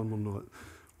fire alarm or not.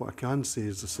 What I can say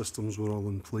is the systems were all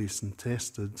in place and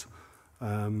tested.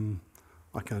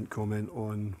 I can't comment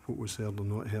on what was heard or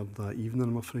not heard that evening,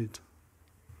 I'm afraid.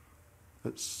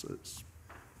 It's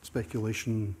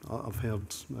speculation. I've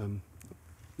heard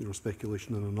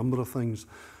speculation on a number of things.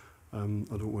 I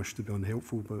don't wish to be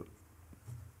unhelpful, but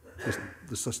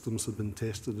the systems have been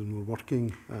tested and were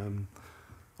working.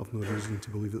 I've no reason to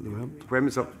believe that they weren't. When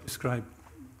was that? Describe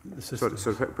the system.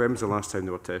 So when was the last time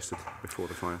they were tested before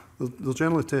the fire? They're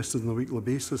generally tested on a weekly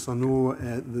basis. I know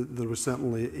there was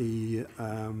certainly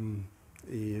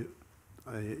a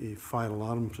fire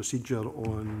alarm procedure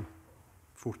on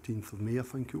 14th of May, I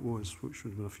think it was, which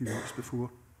would have been a few weeks before.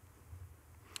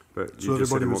 But so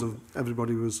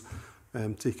everybody was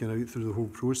taken out through the whole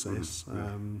process,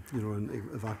 and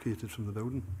evacuated from the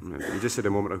building. You just said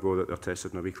a moment ago that they're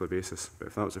tested on a weekly basis, but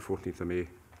if that was the 14th of May,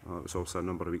 that was also a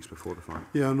number of weeks before the fire.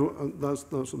 Yeah, I know, that's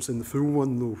what I'm saying. The full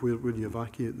one, though, where you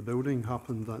evacuate the building,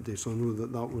 happened that day, so I know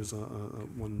that was a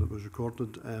one that was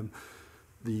recorded.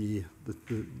 The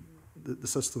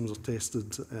systems are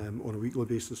tested on a weekly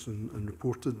basis and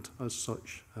reported as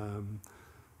such.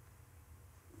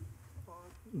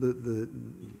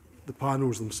 The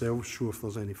panels themselves show if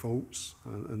there's any faults,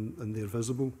 and they're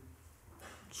visible.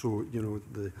 So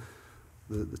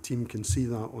the team can see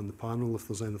that on the panel if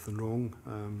there's anything wrong.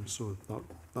 So that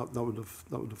would have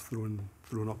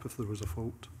thrown up if there was a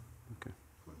fault. Okay.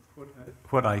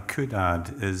 What I could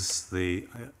add is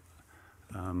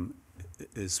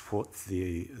what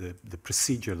the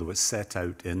procedure that was set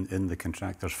out in the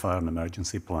contractor's fire and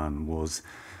emergency plan was.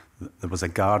 There was a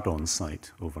guard on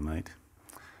site overnight.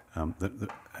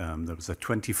 There was a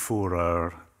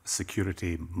 24-hour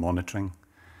security monitoring.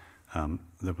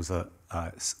 There was a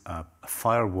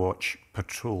fire watch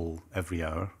patrol every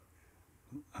hour,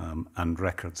 and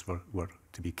records were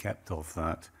to be kept of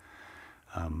that.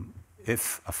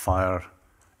 If a fire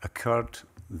occurred,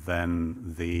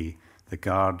 then the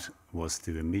guard was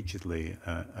to immediately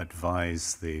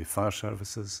advise the fire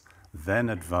services, then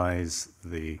advise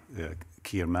the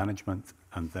Kier management,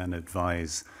 and then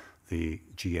advise the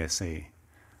GSA.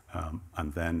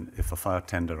 And then if a fire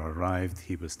tender arrived,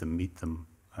 he was to meet them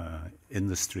in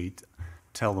the street,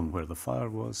 tell them where the fire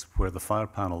was, where the fire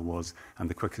panel was, and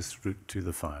the quickest route to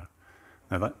the fire.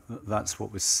 Now, that's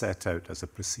what was set out as a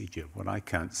procedure. What I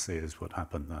can't say is what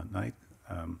happened that night,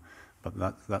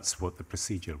 but that's what the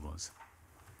procedure was.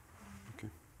 Okay.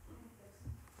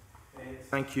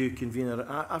 Thank you, Convener.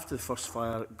 After the first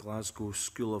fire, Glasgow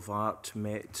School of Art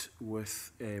met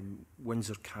with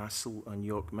Windsor Castle and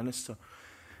York Minster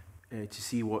to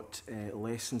see what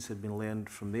lessons had been learned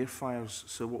from their fires.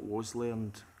 So what was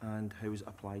learned and how was it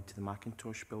applied to the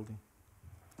Macintosh building?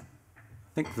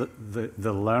 I think that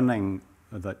the learning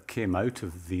that came out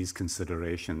of these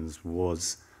considerations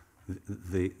was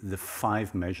the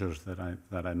 5 measures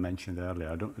that I mentioned earlier.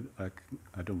 I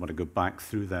don't want to go back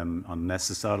through them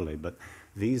unnecessarily, but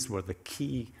these were the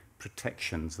key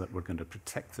protections that were going to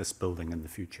protect this building in the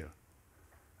future.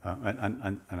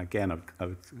 And again, I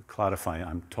would clarify,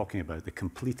 I'm talking about the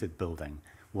completed building.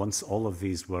 Once all of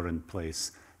these were in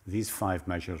place, these 5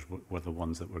 measures were the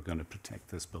ones that were going to protect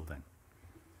this building.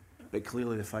 But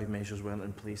clearly the 5 measures weren't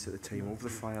in place at the time of the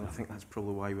fire, and I think that's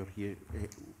probably why we're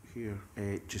here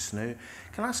just now.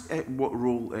 Can I ask what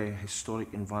role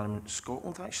Historic Environment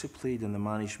Scotland actually played in the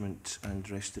management and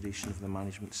restoration of the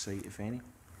management site, if any?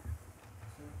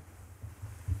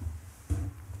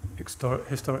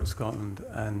 Historic Scotland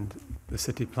and the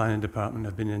City Planning Department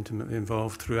have been intimately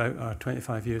involved throughout our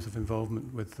 25 years of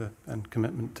involvement with and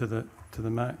commitment to the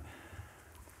MAC.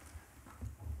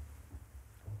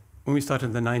 When we started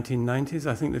in the 1990s,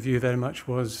 I think the view very much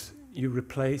was you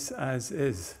replace as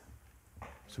is.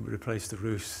 So we replace the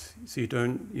roofs, so you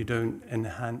don't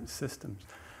enhance systems.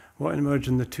 What emerged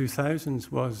in the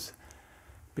 2000s was,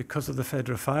 because of the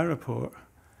Federal Fire Report,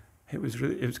 it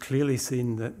was clearly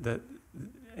seen that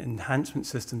enhancement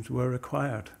systems were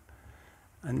required,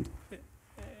 and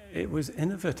it was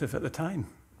innovative at the time.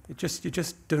 You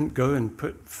just don't go and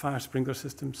put fire sprinkler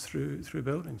systems through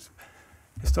buildings.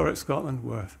 Historic Scotland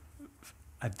were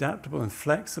adaptable and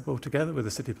flexible together with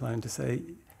the city plan to say,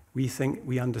 we think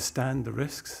we understand the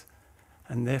risks,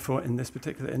 and therefore in this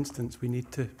particular instance we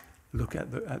need to look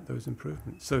at those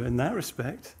improvements. So in that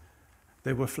respect,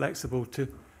 they were flexible to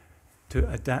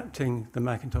adapting the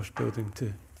Macintosh building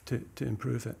to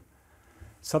improve it.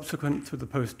 Subsequent to the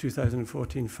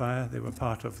post-2014 fire, they were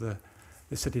part of the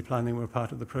city planning, were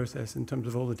part of the process in terms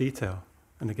of all the detail.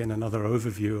 And again, another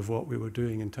overview of what we were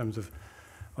doing in terms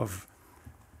of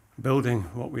building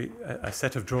a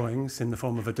set of drawings in the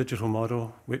form of a digital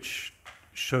model, which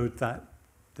showed that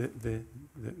the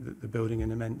building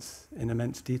in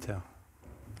immense detail.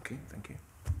 Okay, thank you.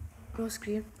 Ross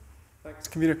Greer. Thanks,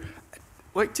 Convener. I'd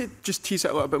like to just tease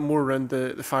it a little bit more around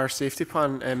the fire safety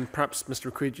plan. Perhaps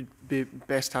Mr. McQuade would be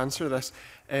best to answer this.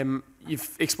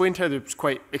 You've explained how there was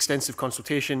quite extensive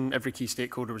consultation. Every key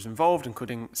stakeholder was involved,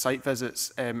 including site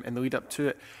visits in the lead up to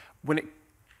it. When it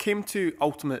came to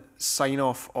ultimate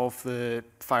sign-off of the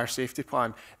fire safety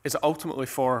plan, is it ultimately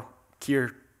for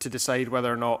Kier to decide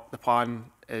whether or not the plan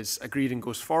is agreed and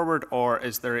goes forward, or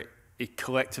is there a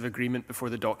collective agreement before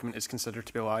the document is considered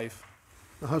to be live?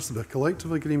 It has to be a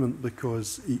collective agreement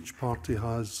because each party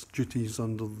has duties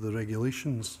under the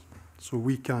regulations. So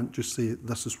we can't just say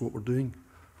this is what we're doing.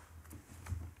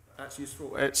 That's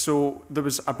useful. So there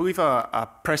was, I believe, a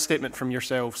press statement from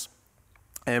yourselves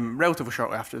relatively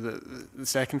shortly after the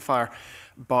second fire,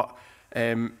 but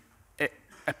it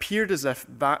appeared as if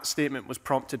that statement was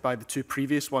prompted by the 2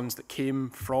 previous ones that came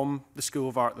from the School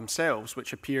of Art themselves,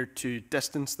 which appeared to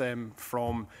distance them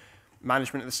from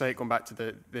management of the site, going back to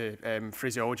the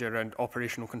phraseology around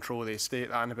operational control of the estate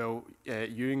that Annabel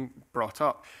Ewing brought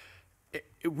up.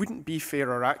 It wouldn't be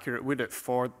fair or accurate, would it,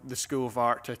 for the School of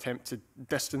Art to attempt to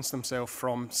distance themselves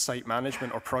from site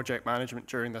management or project management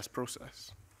during this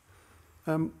process?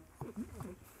 I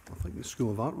think the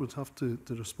School of Art would have to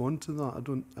respond to that. I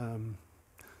don't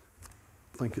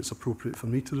think it's appropriate for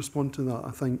me to respond to that.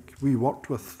 I think we worked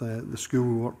with the school,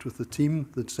 we worked with the team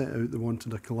that set out they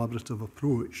wanted a collaborative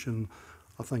approach, and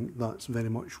I think that's very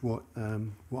much what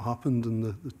happened in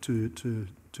the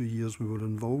two years we were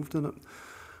involved in it.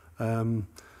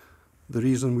 The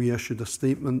reason we issued a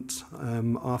statement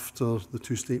after the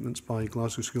 2 statements by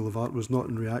Glasgow School of Art was not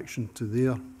in reaction to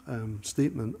their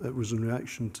statement, it was in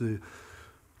reaction to,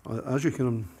 as you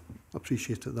can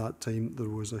appreciate at that time, there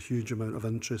was a huge amount of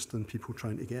interest in people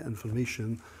trying to get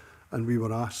information, and we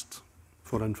were asked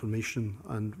for information,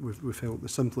 and we felt the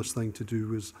simplest thing to do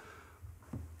was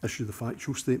issue the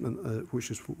factual statement, which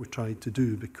is what we tried to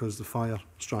do, because the fire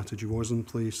strategy was in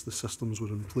place, the systems were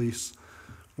in place.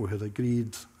 We had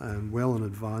agreed well in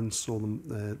advance all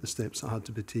the steps that had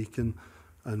to be taken,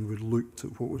 and we looked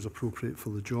at what was appropriate for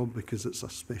the job, because it's a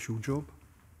special job.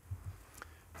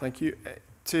 Thank you.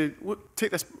 To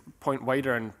take this point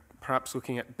wider and perhaps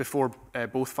looking at before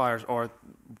both fires or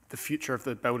the future of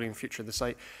the building, future of the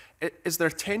site, is there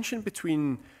tension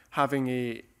between having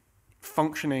a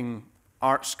functioning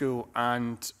art school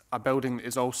and a building that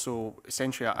is also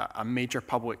essentially a major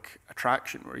public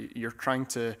attraction, where you're trying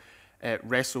to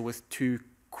wrestle with two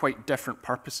quite different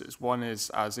purposes? One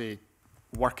is as a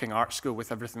working art school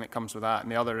with everything that comes with that,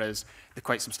 and the other is the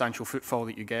quite substantial footfall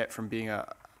that you get from being a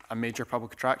major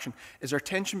public attraction. Is there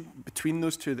tension between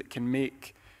those two that can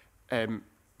make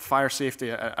fire safety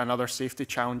and other safety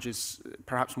challenges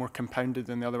perhaps more compounded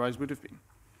than they otherwise would have been?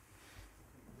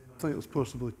 I think there's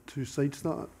possibly two sides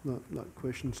to that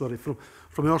question. Sorry, from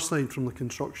our side, from the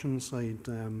construction side,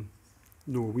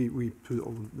 no, we put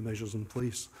all the measures in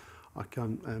place. I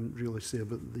can't really say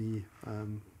about the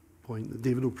point that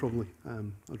David will probably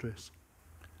address.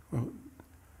 Well,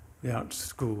 the art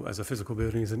school as a physical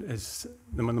building is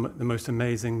the most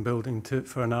amazing building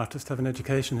for an artist to have an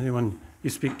education. Anyone you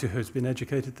speak to who's been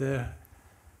educated there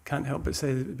can't help but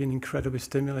say they've been incredibly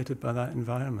stimulated by that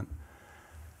environment.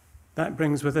 That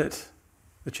brings with it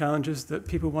the challenges that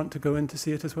people want to go in to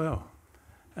see it as well.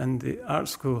 And the art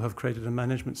school have created a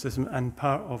management system, and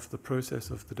part of the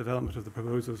process of the development of the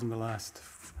proposals in the last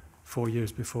 4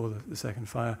 years before the second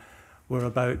fire were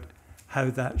about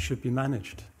how that should be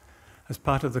managed. As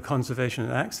part of the conservation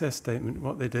and access statement,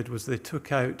 what they did was they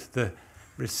took out the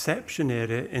reception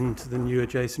area into the new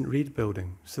adjacent Reed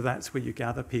building. So that's where you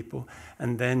gather people,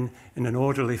 and then in an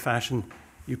orderly fashion,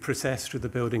 you process through the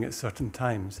building at certain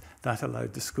times. That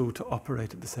allowed the school to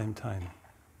operate at the same time.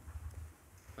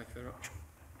 Thank you very much.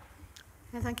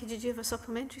 Yeah, thank you. Did you have a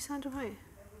supplementary, Sandra White?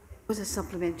 Was a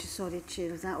supplementary, sorry,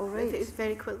 Chair, is that all right?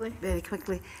 Very quickly. Very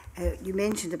quickly. You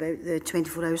mentioned about the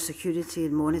 24-hour security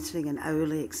and monitoring and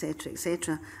hourly, etc.,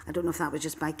 etc. I don't know if that was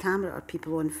just by camera or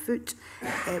people on foot.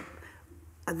 Are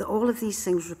all of these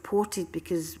things reported?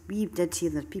 Because we did hear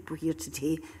there are people here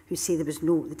today who say they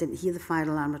didn't hear the fire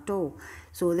alarm at all.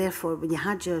 So therefore, when you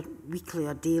had your weekly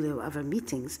or daily or whatever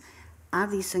meetings, are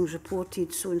these things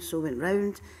reported? So-and-so went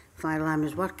round, fire alarm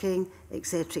is working,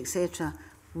 etc., etc.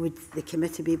 Would the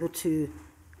committee be able to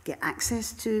get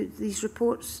access to these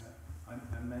reports? I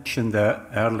mentioned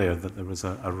earlier that there was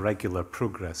a regular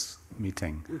progress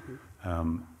meeting,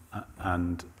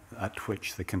 and at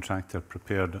which the contractor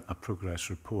prepared a progress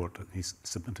report, and he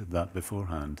submitted that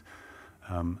beforehand.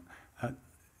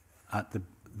 At the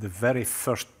very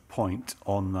first point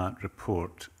on that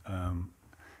report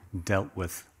dealt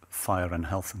with fire and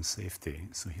health and safety.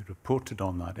 So he reported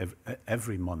on that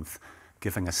every month,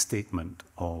 giving a statement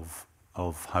of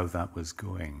how that was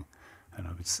going, and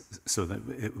so that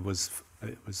it was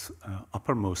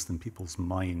uppermost in people's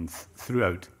minds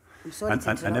throughout. I'm sorry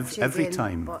to interrupt you every again,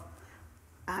 time. But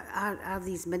are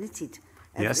these minuted?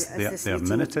 Yes, they are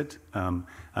minuted. And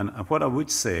what I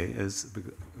would say is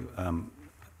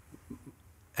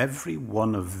every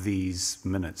one of these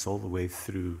minutes, all the way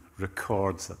through,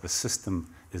 records that the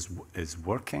system is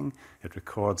working. It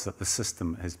records that the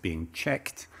system is being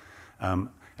checked. And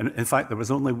in fact, there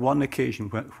was only one occasion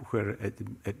where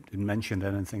it mentioned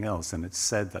anything else, and it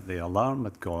said that the alarm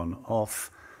had gone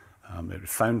off. It was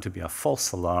found to be a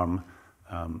false alarm,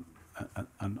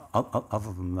 and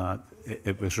other than that,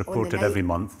 it was reported every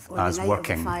month as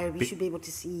working. On the night of the fire, we should be able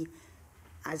to see,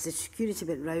 as the security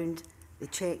went round, they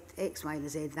checked X, Y, and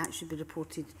Z. That should be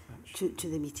reported to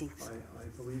the meetings. I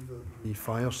believe that the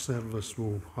fire service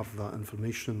will have that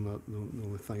information. That the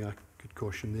only thing I could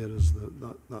caution there is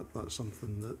that's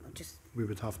something that we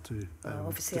would have to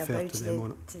obviously defer to them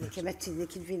on it. To the committee, the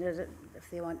convener, if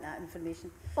they want that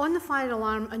information. On the fire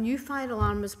alarm, a new fire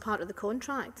alarm was part of the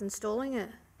contract, installing it.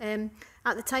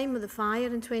 At the time of the fire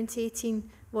in 2018,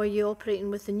 were you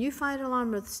operating with the new fire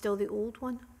alarm or still the old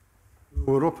one?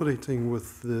 We're operating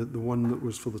with the one that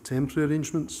was for the temporary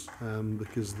arrangements,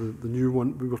 because the new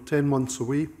one, we were 10 months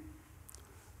away.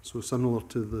 So similar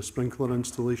to the sprinkler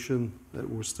installation, it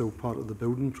was still part of the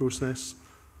building process.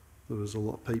 There was a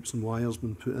lot of pipes and wires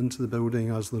being put into the building,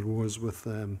 as there was with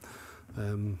a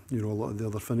lot of the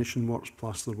other finishing works,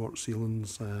 plaster work,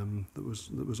 ceilings, that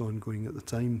was ongoing at the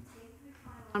time.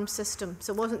 Alarm system.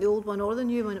 So it wasn't the old one or the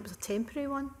new one, it was a temporary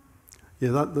one?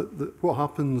 Yeah, what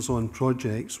happens on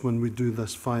projects when we do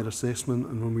this fire assessment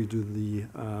and when we do the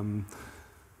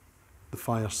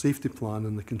fire safety plan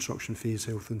and the construction phase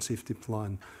health and safety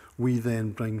plan, We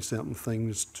then bring certain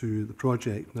things to the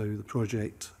project. Now, the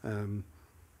project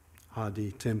had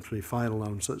a temporary fire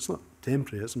alarm, so it's not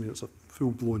temporary, it's a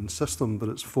full-blown system, but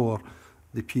it's for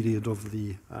the period of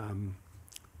the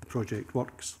project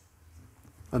works.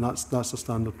 And that's a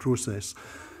standard process.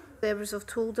 Members have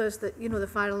told us that, the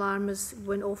fire alarm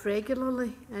went off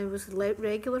regularly, and it was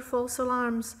regular false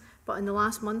alarms, but in the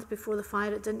last month before the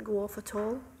fire it didn't go off at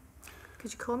all.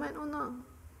 Could you comment on that?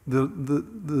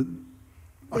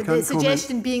 The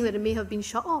suggestion being that it may have been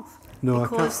shut off. No, I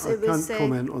can't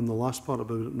comment on the last part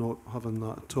about it not having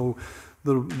that at all.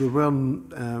 There were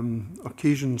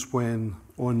occasions when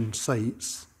on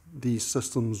sites these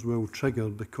systems will trigger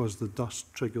because the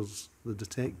dust triggers the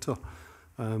detector.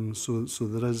 So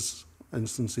there is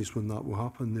instances when that will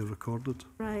happen. They're recorded.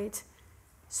 Right.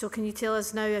 So can you tell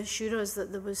us now, assure us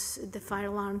that the fire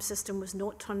alarm system was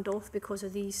not turned off because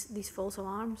of these false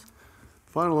alarms?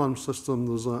 Fire alarm system,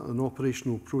 there's an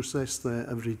operational process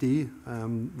every day.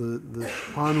 The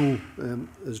panel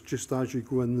is just as you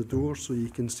go in the door, so you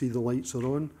can see the lights are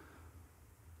on.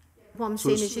 What I'm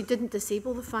saying is you didn't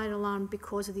disable the fire alarm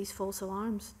because of these false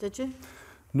alarms, did you?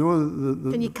 No.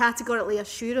 Can you categorically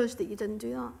assure us that you didn't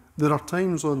do that? There are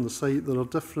times on the site, there are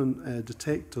different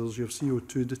detectors. You have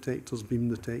CO2 detectors, beam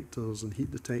detectors and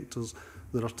heat detectors.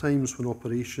 There are times when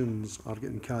operations are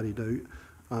getting carried out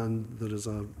and there is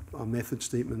a method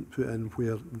statement put in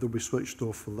where they'll be switched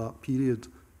off for that period.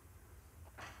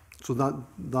 So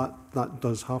that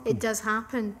does happen. It does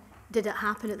happen. Did it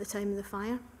happen at the time of the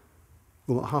fire?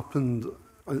 Well, it happened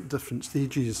at different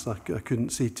stages. I couldn't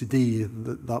say today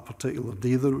that particular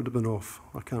day that it would have been off.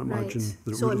 I can't imagine that it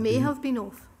would have been. So it may have been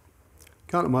off?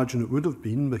 Can't imagine it would have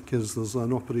been because there's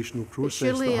an operational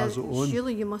process that has it on.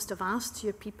 Surely you must have asked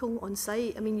your people on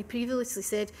site. I mean, you previously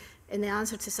said in the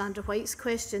answer to Sandra White's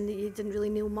question that you didn't really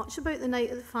know much about the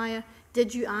night of the fire.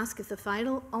 Did you ask if the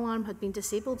fire alarm had been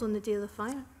disabled on the day of the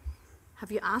fire?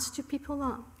 Have you asked your people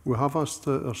that? We have asked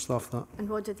our staff that. And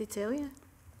what did they tell you?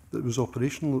 It was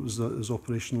operational. It was as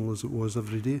operational as it was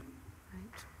every day.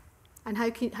 Right. And how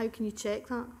can you check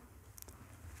that?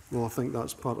 Well, I think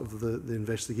that's part of the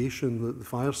investigation that the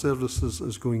fire service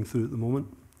is going through at the moment.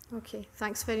 Okay,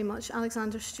 thanks very much.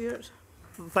 Alexander Stewart.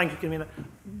 Thank you, Convener.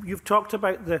 You've talked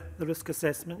about the risk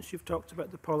assessments, you've talked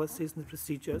about the policies and the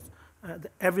procedures,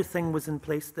 that everything was in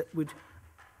place that would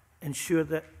ensure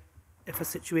that if a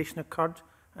situation occurred,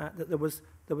 that there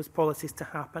was policies to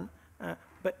happen.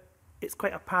 But it's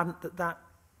quite apparent that that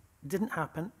didn't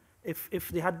happen. If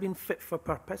they had been fit for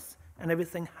purpose and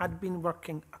everything had been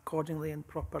working accordingly and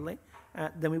properly,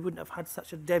 then we wouldn't have had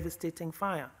such a devastating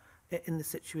fire in the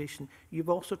situation. You've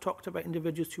also talked about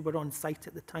individuals who were on site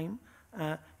at the time,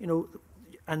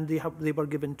 and they were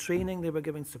given training, they were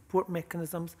given support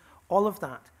mechanisms, all of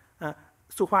that.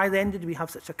 So why then did we have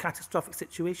such a catastrophic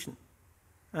situation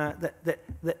that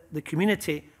the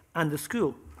community and the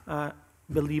school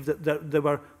believe that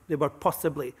there were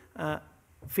possibly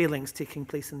failings taking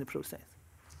place in the process?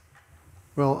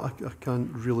 Well, I can't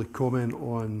really comment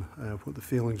on what the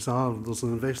failings are. There's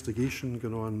an investigation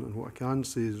going on, and what I can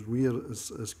say is we're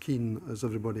as keen as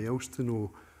everybody else to know,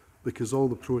 because all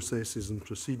the processes and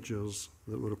procedures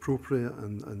that were appropriate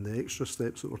and the extra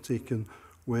steps that were taken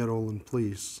were all in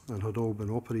place and had all been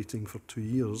operating for 2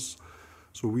 years.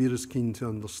 So we're as keen to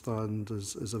understand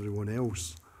as everyone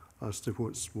else as to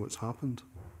what's happened.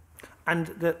 And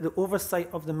the oversight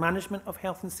of the management of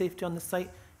health and safety on the site,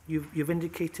 you've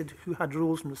indicated who had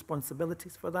roles and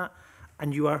responsibilities for that,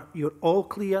 and you're all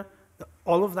clear that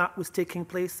all of that was taking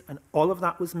place and all of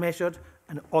that was measured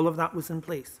and all of that was in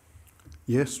place.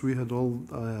 Yes, we had all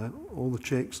the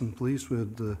checks in place. We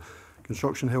had the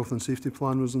construction health and safety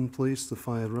plan was in place, the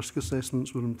fire risk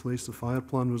assessments were in place, the fire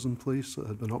plan was in place. It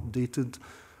had been updated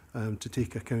to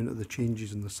take account of the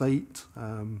changes in the site.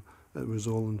 It was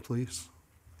all in place.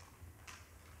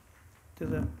 Do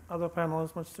the other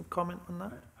panellists want to comment on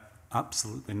that?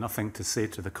 Absolutely nothing to say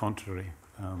to the contrary.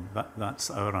 That's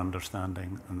our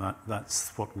understanding, and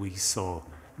that's what we saw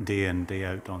day in, day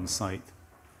out on site.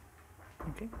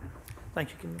 Okay.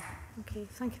 Thank you, Convener. Okay,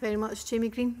 thank you very much. Jamie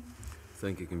Green.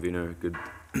 Thank you, Convener. Good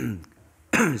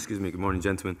excuse me, good morning,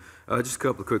 gentlemen. Just a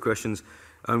couple of quick questions.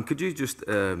 Could you just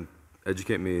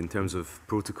educate me in terms of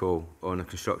protocol on a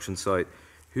construction site?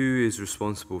 Who is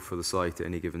responsible for the site at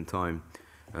any given time?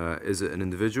 Is it an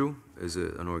individual? Is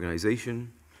it an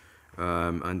organisation?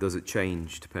 And does it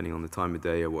change depending on the time of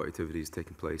day or what activity is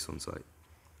taking place on site?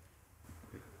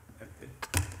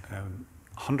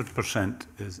 100%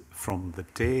 is from the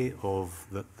day of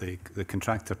that the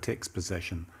contractor takes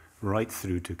possession right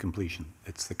through to completion.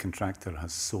 It's the contractor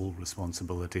has sole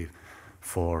responsibility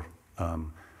for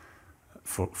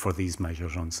for these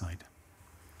measures on site.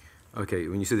 Okay,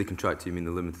 when you say the contractor, you mean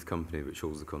the limited company which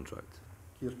holds the contract?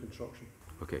 Kier Construction.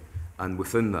 Okay, and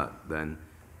within that then,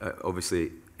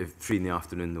 obviously, if 3 in the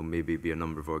afternoon, there'll maybe be a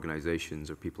number of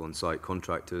organisations or people on site,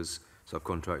 contractors,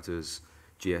 subcontractors,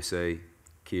 GSA,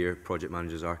 Kier, project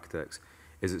managers, architects.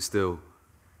 Is it still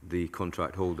the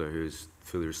contract holder who is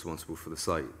fully responsible for the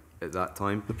site at that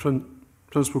time? The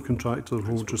principal contractor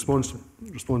holds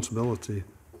responsibility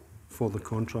for the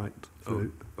contract. Oh,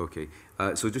 okay.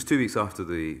 So just 2 weeks after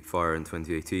the fire in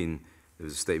 2018, there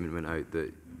was a statement went out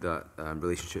that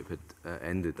relationship had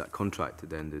ended, that contract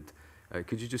had ended.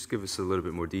 Could you just give us a little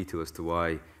bit more detail as to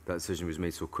why that decision was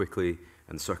made so quickly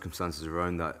and the circumstances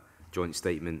around that joint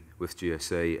statement with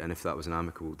GSA, and if that was an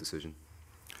amicable decision?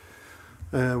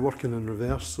 Working in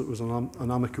reverse, it was an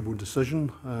amicable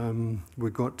decision. We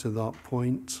got to that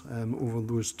point over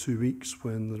those 2 weeks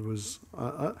when there was,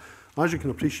 as you can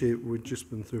appreciate, we'd just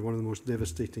been through one of the most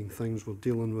devastating things. We're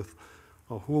dealing with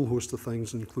a whole host of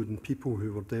things, including people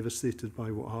who were devastated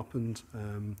by what happened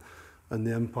and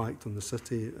the impact on the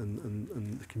city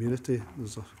and the community.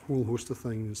 There's a whole host of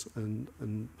things,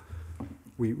 and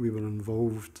we were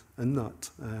involved in that.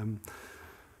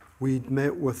 We'd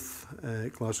met with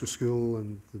Glasgow School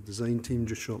and the design team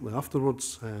just shortly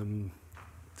afterwards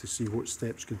to see what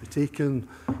steps could be taken.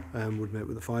 We'd met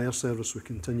with the fire service. We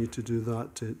continue to do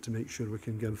that to make sure we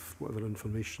can give whatever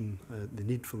information they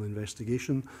need for the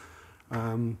investigation.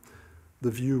 The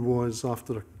view was,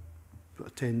 after a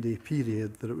 10-day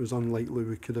period, that it was unlikely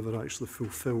we could ever actually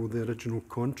fulfil the original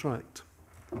contract.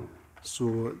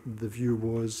 So the view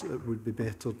was it would be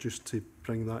better just to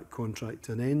bring that contract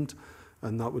to an end,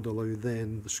 and that would allow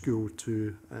then the school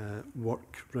to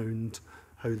work round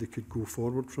how they could go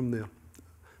forward from there.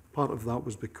 Part of that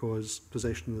was because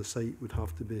possession of the site would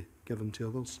have to be given to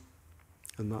others,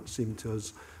 and that seemed to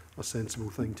us a sensible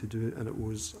thing to do, and it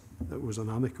was an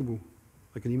amicable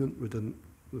agreement.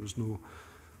 There was no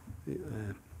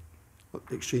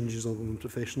exchanges other than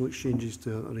professional exchanges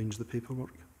to arrange the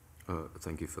paperwork.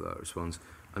 Thank you for that response.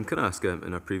 And can I ask,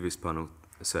 in our previous panel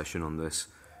session on this,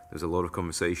 there's a lot of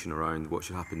conversation around what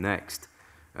should happen next.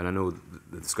 And I know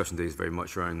the discussion today is very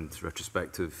much around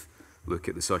retrospective, look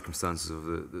at the circumstances of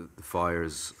the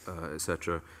fires,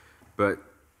 etc. But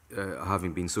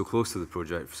having been so close to the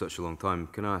project for such a long time,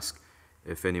 can I ask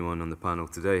if anyone on the panel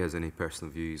today has any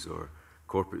personal views or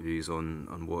corporate views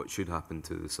on what should happen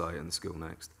to the site and the school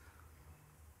next?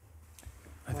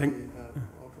 I think...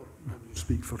 I'll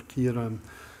speak for Kier.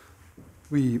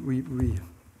 We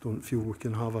don't feel we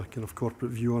can have a kind of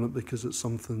corporate view on it, because it's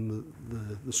something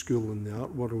that the school and the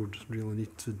art world really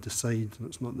need to decide, and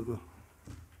it's not that we're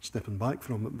stepping back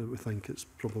from it, but we think it's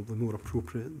probably more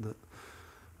appropriate that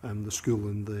the school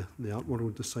and the art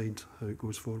world decide how it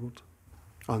goes forward,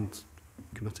 and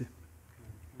committee.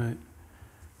 Right.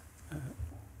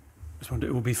 Just wonder,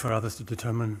 it will be for others to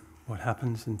determine what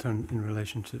happens in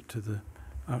relation to the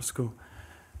art school.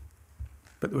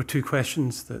 But there were 2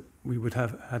 questions that we would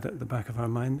have had at the back of our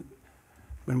mind.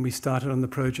 When we started on the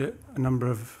project, a number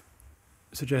of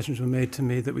suggestions were made to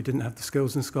me that we didn't have the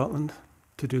skills in Scotland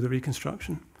to do the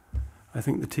reconstruction. I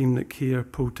think the team that Kier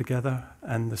pulled together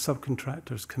and the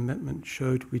subcontractors' commitment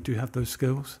showed we do have those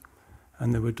skills,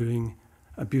 and they were doing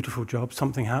a beautiful job.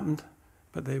 Something happened,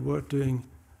 but they were doing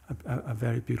a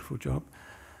very beautiful job.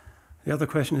 The other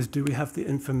question is, do we have the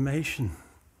information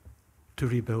to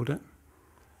rebuild it?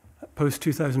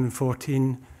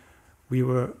 Post-2014, we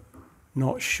were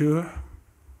not sure,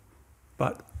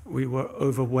 but we were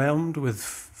overwhelmed with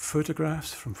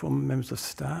photographs from former members of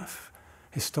staff,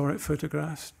 historic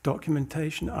photographs,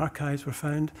 documentation, archives were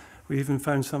found. We even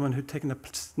found someone who'd taken a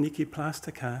sneaky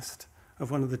plaster cast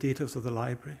of one of the details of the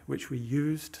library, which we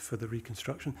used for the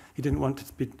reconstruction. He didn't want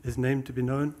his name to be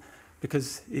known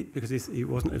because it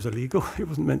was illegal. He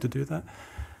wasn't meant to do that.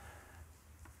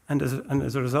 And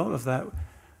as a result of that,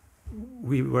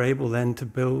 we were able then to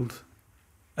build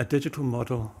a digital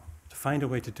model, to find a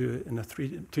way to do it in a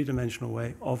three-dimensional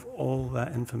way of all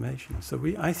that information. So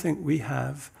I think we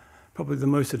have probably the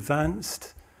most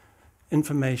advanced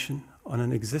information on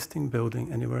an existing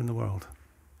building anywhere in the world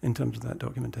in terms of that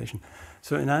documentation.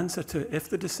 So in answer to, if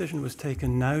the decision was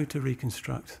taken now to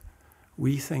reconstruct,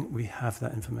 we think we have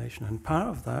that information. And part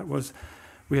of that was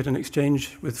we had an exchange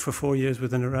for 4 years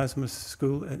with an Erasmus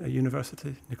school at a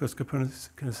university, Nicholas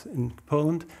Copernicus in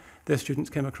Poland. Their students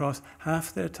came across.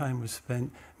 Half their time was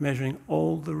spent measuring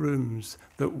all the rooms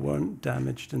that weren't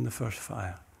damaged in the first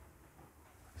fire.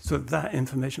 So that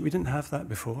information, we didn't have that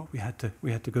before. We had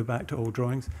to go back to old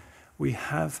drawings. We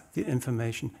have the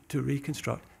information to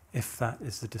reconstruct if that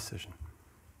is the decision.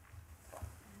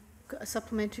 Got a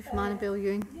supplementary from Annabel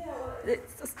Ewing. Yeah, well,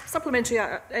 it's supplementary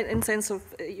in sense of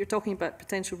you're talking about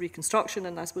potential reconstruction,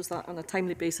 and I suppose that on a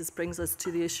timely basis brings us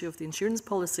to the issue of the insurance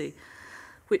policy,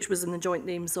 which was in the joint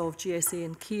names of GSA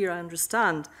and Kier, I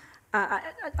understand. I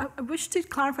wish to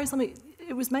clarify something.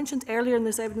 It was mentioned earlier in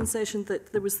this evidence session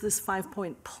that there was this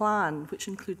 5-point plan which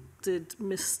included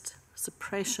mist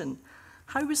suppression.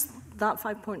 How was that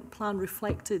 5-point plan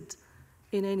reflected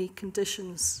in any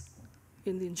conditions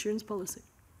in the insurance policy?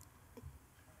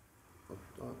 I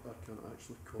can't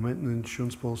actually comment on the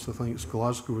insurance policy. I think it's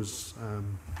Glasgow's.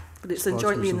 But it's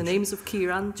jointly in the names of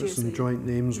Kier and GSA. It's in joint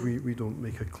names. We don't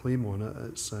make a claim on it.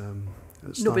 It's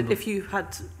no, but if you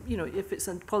had, you know, if it's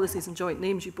in policies and joint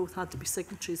names, you both had to be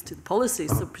signatories to the policy.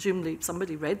 So presumably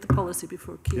somebody read the policy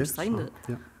before Kier signed it.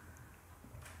 Yeah.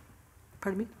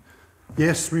 Pardon me?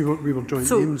 Yes, we were joint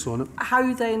names on it.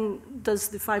 How then does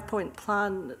the 5-point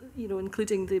plan, you know,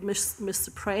 including the mist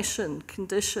suppression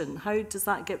condition, how does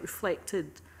that get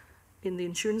reflected in the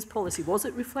insurance policy? Was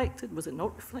it reflected? Was it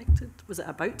not reflected? Was it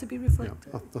about to be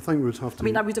reflected? Yeah, I think we'd have to... I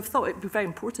mean, I would have thought it would be very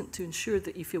important to ensure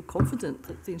that you feel confident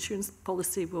that the insurance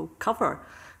policy will cover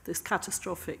this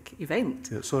catastrophic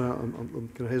event. Yeah, sorry, I'm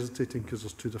kind of hesitating because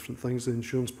there's two different things. The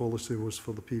insurance policy was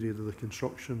for the period of the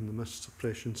construction. The mist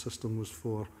suppression system was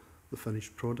for the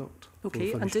finished product.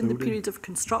 Okay, and in the period of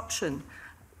construction,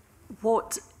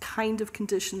 what kind of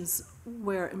conditions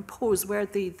were imposed? Were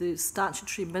they the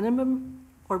statutory minimum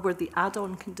or were the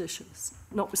add-on conditions,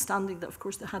 notwithstanding that, of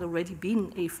course, there had already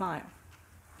been a fire?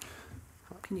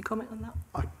 Can you comment on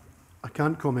that? I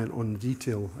can't comment on the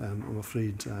detail, I'm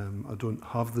afraid. I don't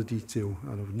have the detail,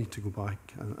 and I would need to go back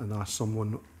and ask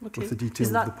someone with the detail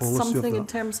of the policy. Is that something in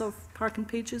terms of Park and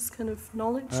Page's kind of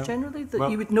knowledge generally, that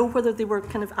you would know whether they were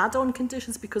kind of add-on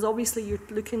conditions? Because obviously you're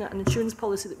looking at an insurance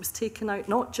policy that was taken out,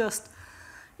 not just,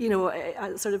 you know,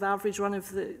 a sort of average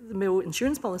run-of-the-mill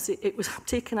insurance policy. It was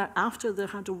taken out after there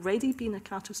had already been a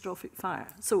catastrophic fire.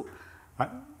 So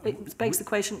it begs the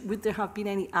question, would there have been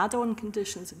any add-on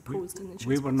conditions imposed in the insurance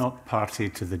policy? We were not party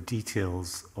to the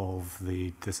details of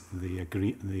the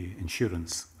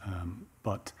insurance,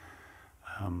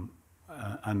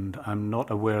 and I'm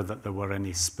not aware that there were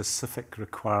any specific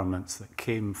requirements that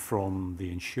came from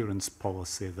the insurance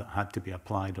policy that had to be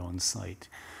applied on site.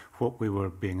 What we were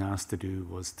being asked to do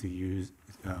was to use,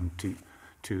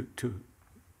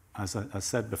 as I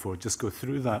said before, just go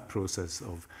through that process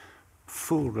of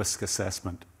full risk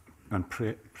assessment and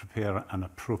prepare an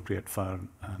appropriate fire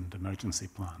and emergency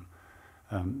plan.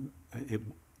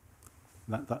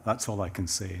 That's all I can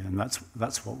say, and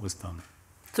that's what was done.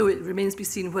 So it remains to be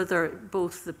seen whether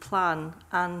both the plan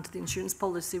and the insurance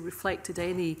policy reflected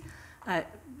any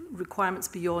requirements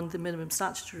beyond the minimum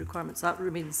statutory requirements. That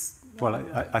remains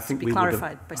I think to be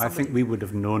clarified by somebody. I think we would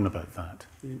have known about that.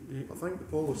 I think the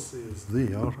policy is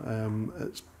there.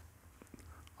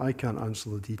 I can't answer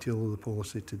the detail of the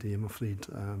policy today, I'm afraid.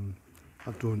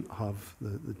 I don't have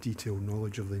the detailed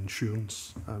knowledge of the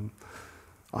insurance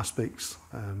aspects.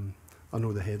 I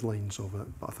know the headlines of it,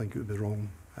 but I think it would be wrong.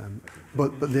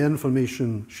 But the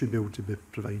information should be able to be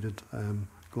provided.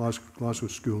 Glasgow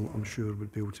School, I'm sure,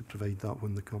 would be able to provide that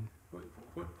when they come.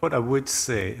 What I would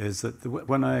say is that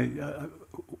when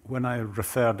I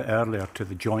referred earlier to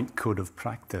the joint code of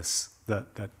practice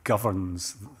that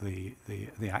governs the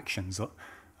actions,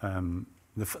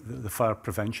 the fire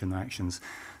prevention actions,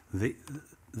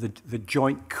 the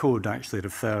joint code actually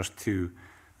refers to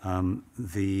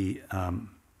the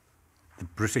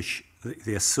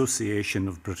Association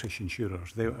of British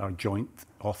Insurers. They are joint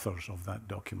authors of that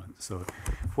document. So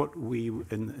what we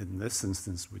in this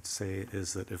instance would say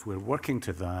is that if we're working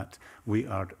to that, we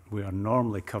are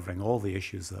normally covering all the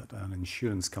issues that an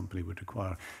insurance company would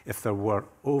require. If there were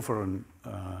over and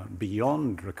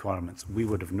beyond requirements, we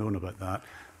would have known about that.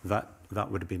 That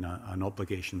would have been an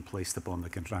obligation placed upon the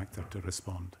contractor to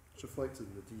respond. It's reflected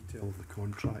in the detail of the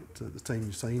contract at the time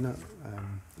you sign it.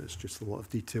 It's just a lot of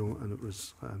detail, and it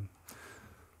was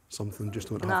something just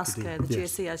don't have to do. And ask the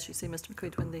GSA, as you say, Mr.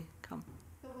 McQuade, when they come.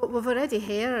 We've already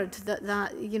heard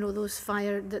that you know, the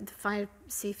fire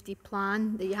safety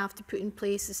plan that you have to put in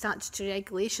place, the statutory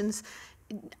regulations,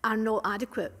 are not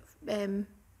adequate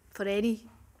for any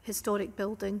historic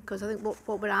building, because I think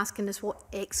what we're asking is what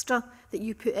extra that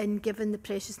you put in, given the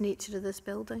precious nature of this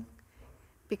building.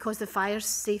 Because the fire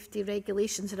safety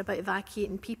regulations are about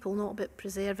evacuating people, not about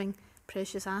preserving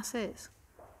precious assets.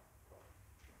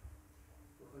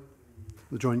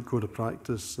 The joint code of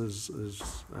practice is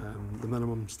the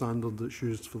minimum standard that's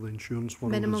used for the insurance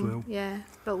world as well. Yeah,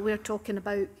 but we're talking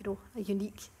about, you know, a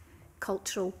unique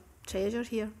cultural treasure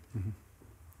here. Mm-hmm.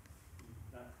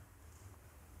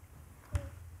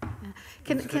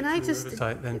 Can I just... The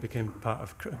site then became a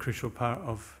crucial part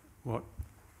of what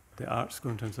the Art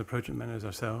School in terms of project managers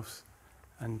ourselves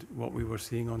and what we were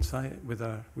seeing on site with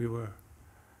we were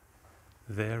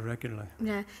there regularly.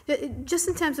 Yeah, just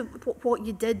in terms of what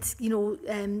you did, you know,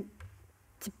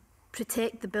 to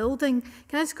protect the building,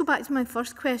 can I just go back to my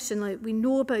first question? Like, we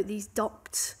know about these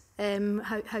ducts,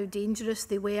 how dangerous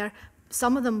they were.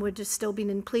 Some of them were just still being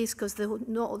in place because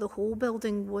not the whole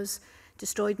building was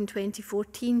destroyed in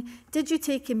 2014. Did you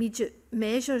take immediate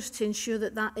measures to ensure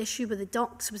that that issue with the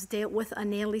ducts was dealt with at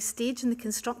an early stage in the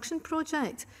construction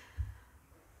project?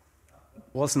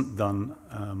 Wasn't done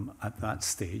at that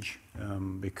stage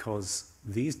because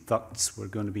these ducts were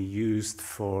going to be used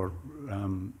for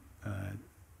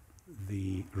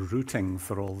the routing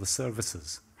for all the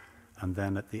services. And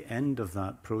then at the end of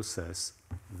that process,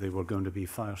 they were going to be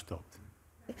fire stopped.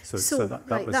 So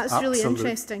that's really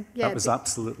interesting. Yeah, that was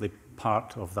absolutely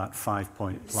part of that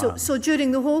 5-point plan. So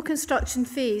during the whole construction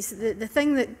phase, the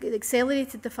thing that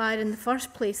accelerated the fire in the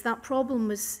first place, that problem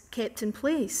was kept in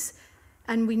place.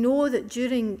 And we know that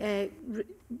during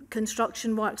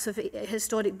construction works of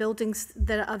historic buildings,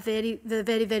 they're very,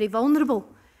 very vulnerable.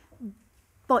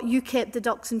 But you kept the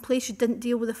ducts in place. You didn't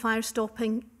deal with the fire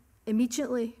stopping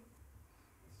immediately.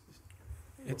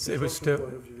 It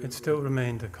still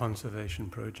remained a conservation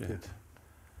project,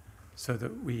 so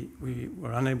that we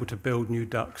were unable to build new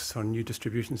ducts or new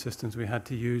distribution systems. We had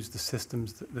to use the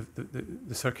systems,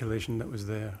 the circulation that was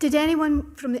there. Did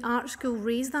anyone from the art school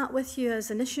raise that with you as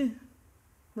an issue?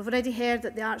 We've already heard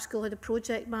that the art school had a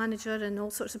project manager and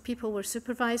all sorts of people were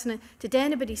supervising it. Did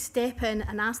anybody step in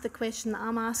and ask the question that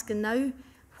I'm asking now?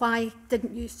 Why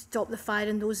didn't you stop the fire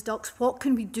in those ducts? What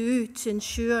can we do to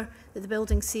ensure that the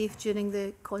building's safe during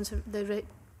the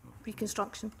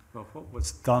reconstruction? Well, what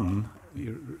was done,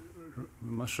 you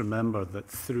must remember that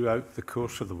throughout the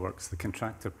course of the works, the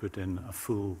contractor put in a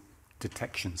full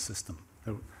detection system.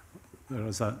 There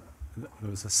was a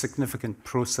significant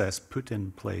process put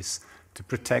in place to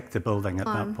protect the building at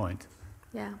that point.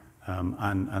 Yeah.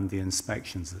 And the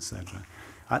inspections, etc.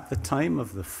 At the time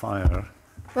of the fire...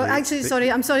 Well,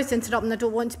 actually, I'm sorry to interrupt, and I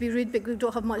don't want to be rude, but we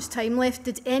don't have much time left.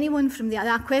 Did anyone from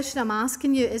that question I'm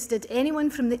asking you is, did anyone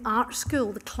from the art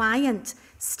school, the client,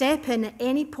 step in at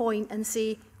any point and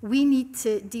say, we need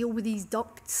to deal with these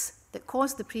ducts that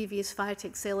caused the previous fire to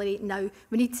accelerate now?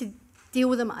 We need to deal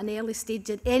with them at an early stage.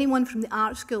 Did anyone from the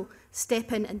art school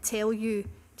step in and tell you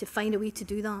to find a way to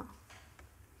do that?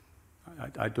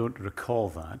 I don't recall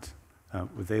that.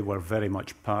 They were very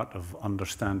much part of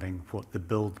understanding what the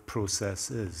build process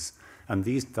is. And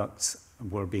these ducts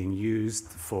were being used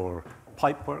for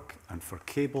pipework and for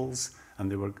cables. And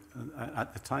they were,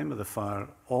 at the time of the fire,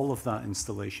 all of that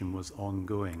installation was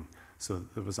ongoing. So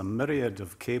there was a myriad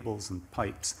of cables and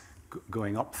pipes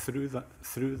going up through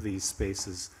these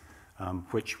spaces,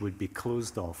 which would be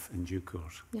closed off in due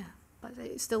course. Yeah, but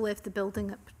it still left the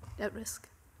building at risk.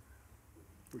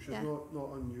 Which is not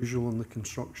unusual in the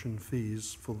construction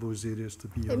phase for those areas to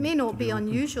be. It may not be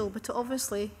unusual, but it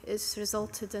obviously it's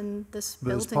resulted in this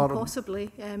building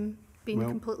possibly being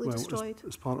completely destroyed.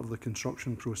 As part of the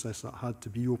construction process that had to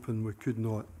be open, we could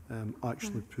not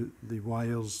actually put the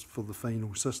wires for the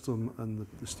final system and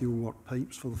the steelwork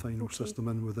pipes for the final system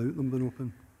in without them being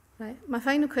open. Right. My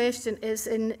final question is,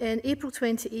 in April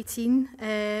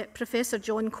 2018, Professor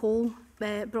John Cole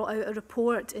brought out a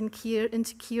report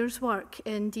into Kier's work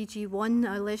in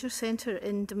DG1, a leisure centre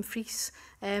in Dumfries.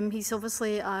 He's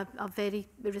obviously a very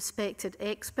respected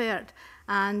expert,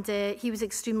 and he was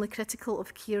extremely critical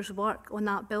of Kier's work on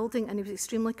that building, and he was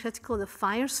extremely critical of the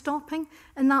fire stopping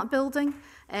in that building.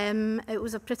 It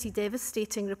was a pretty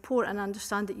devastating report, and I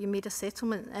understand that you made a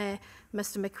settlement,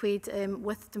 Mr McQuade,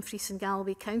 with Dumfries and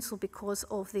Galloway Council because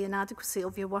of the inadequacy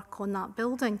of your work on that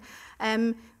building.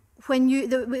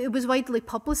 It was widely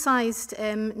publicised,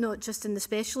 not just in the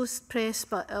specialist press,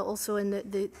 but also in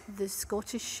the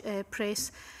Scottish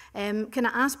press. Can I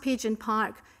ask Page and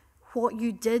Park what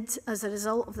you did as a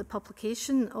result of the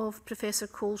publication of Professor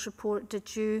Cole's report?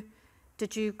 Did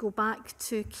you go back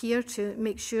to Kier to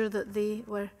make sure that they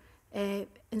were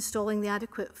installing the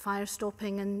adequate fire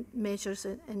stopping and measures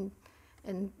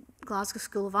in Glasgow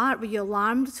School of Art? Were you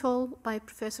alarmed at all by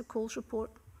Professor Cole's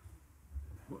report?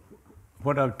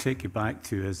 What I would take you back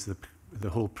to is the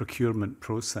whole procurement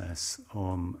process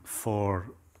for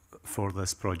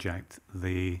this project.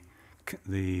 It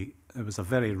was a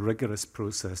very rigorous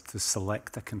process to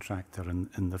select a contractor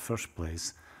in the first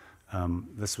place.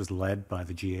 This was led by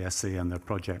the GSA and their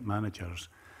project managers.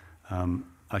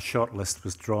 A shortlist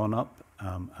was drawn up,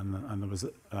 and there was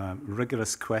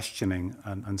rigorous questioning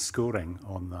and scoring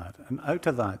on that. And out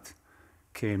of that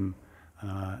came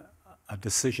a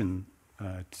decision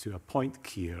to appoint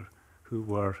Kier, who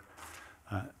were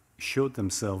showed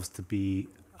themselves to be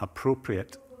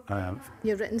appropriate.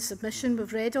 Your written submission,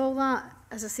 we've read all that.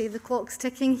 As I say, the clock's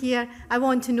ticking here. I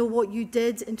want to know what you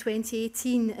did in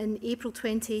 2018, in April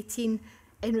 2018,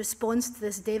 in response to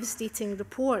this devastating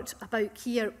report about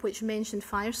Kier, which mentioned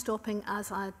fire stopping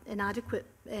as an inadequate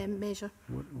measure.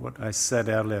 What I said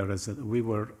earlier is that we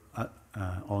were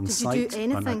on site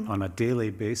on a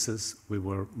daily basis. We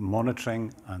were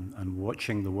monitoring and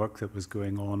watching the work that was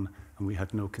going on, and we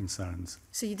had no concerns.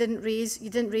 So you didn't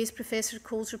raise Professor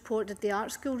Cole's report. Did the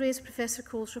art school raise Professor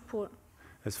Cole's report?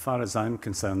 As far as I'm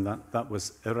concerned, that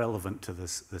was irrelevant to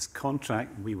this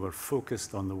contract. We were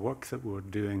focused on the work that we were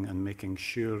doing and making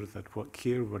sure that what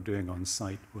Kier were doing on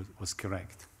site was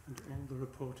correct. And all the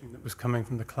reporting that was coming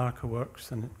from the Clerk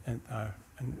Works and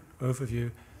overview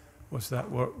was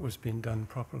that work was being done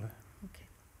properly. Okay.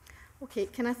 Okay,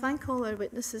 can I thank all our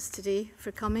witnesses today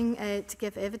for coming to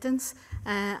give evidence,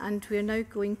 and we are now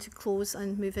going to close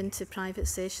and move into private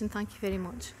session. Thank you very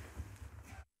much.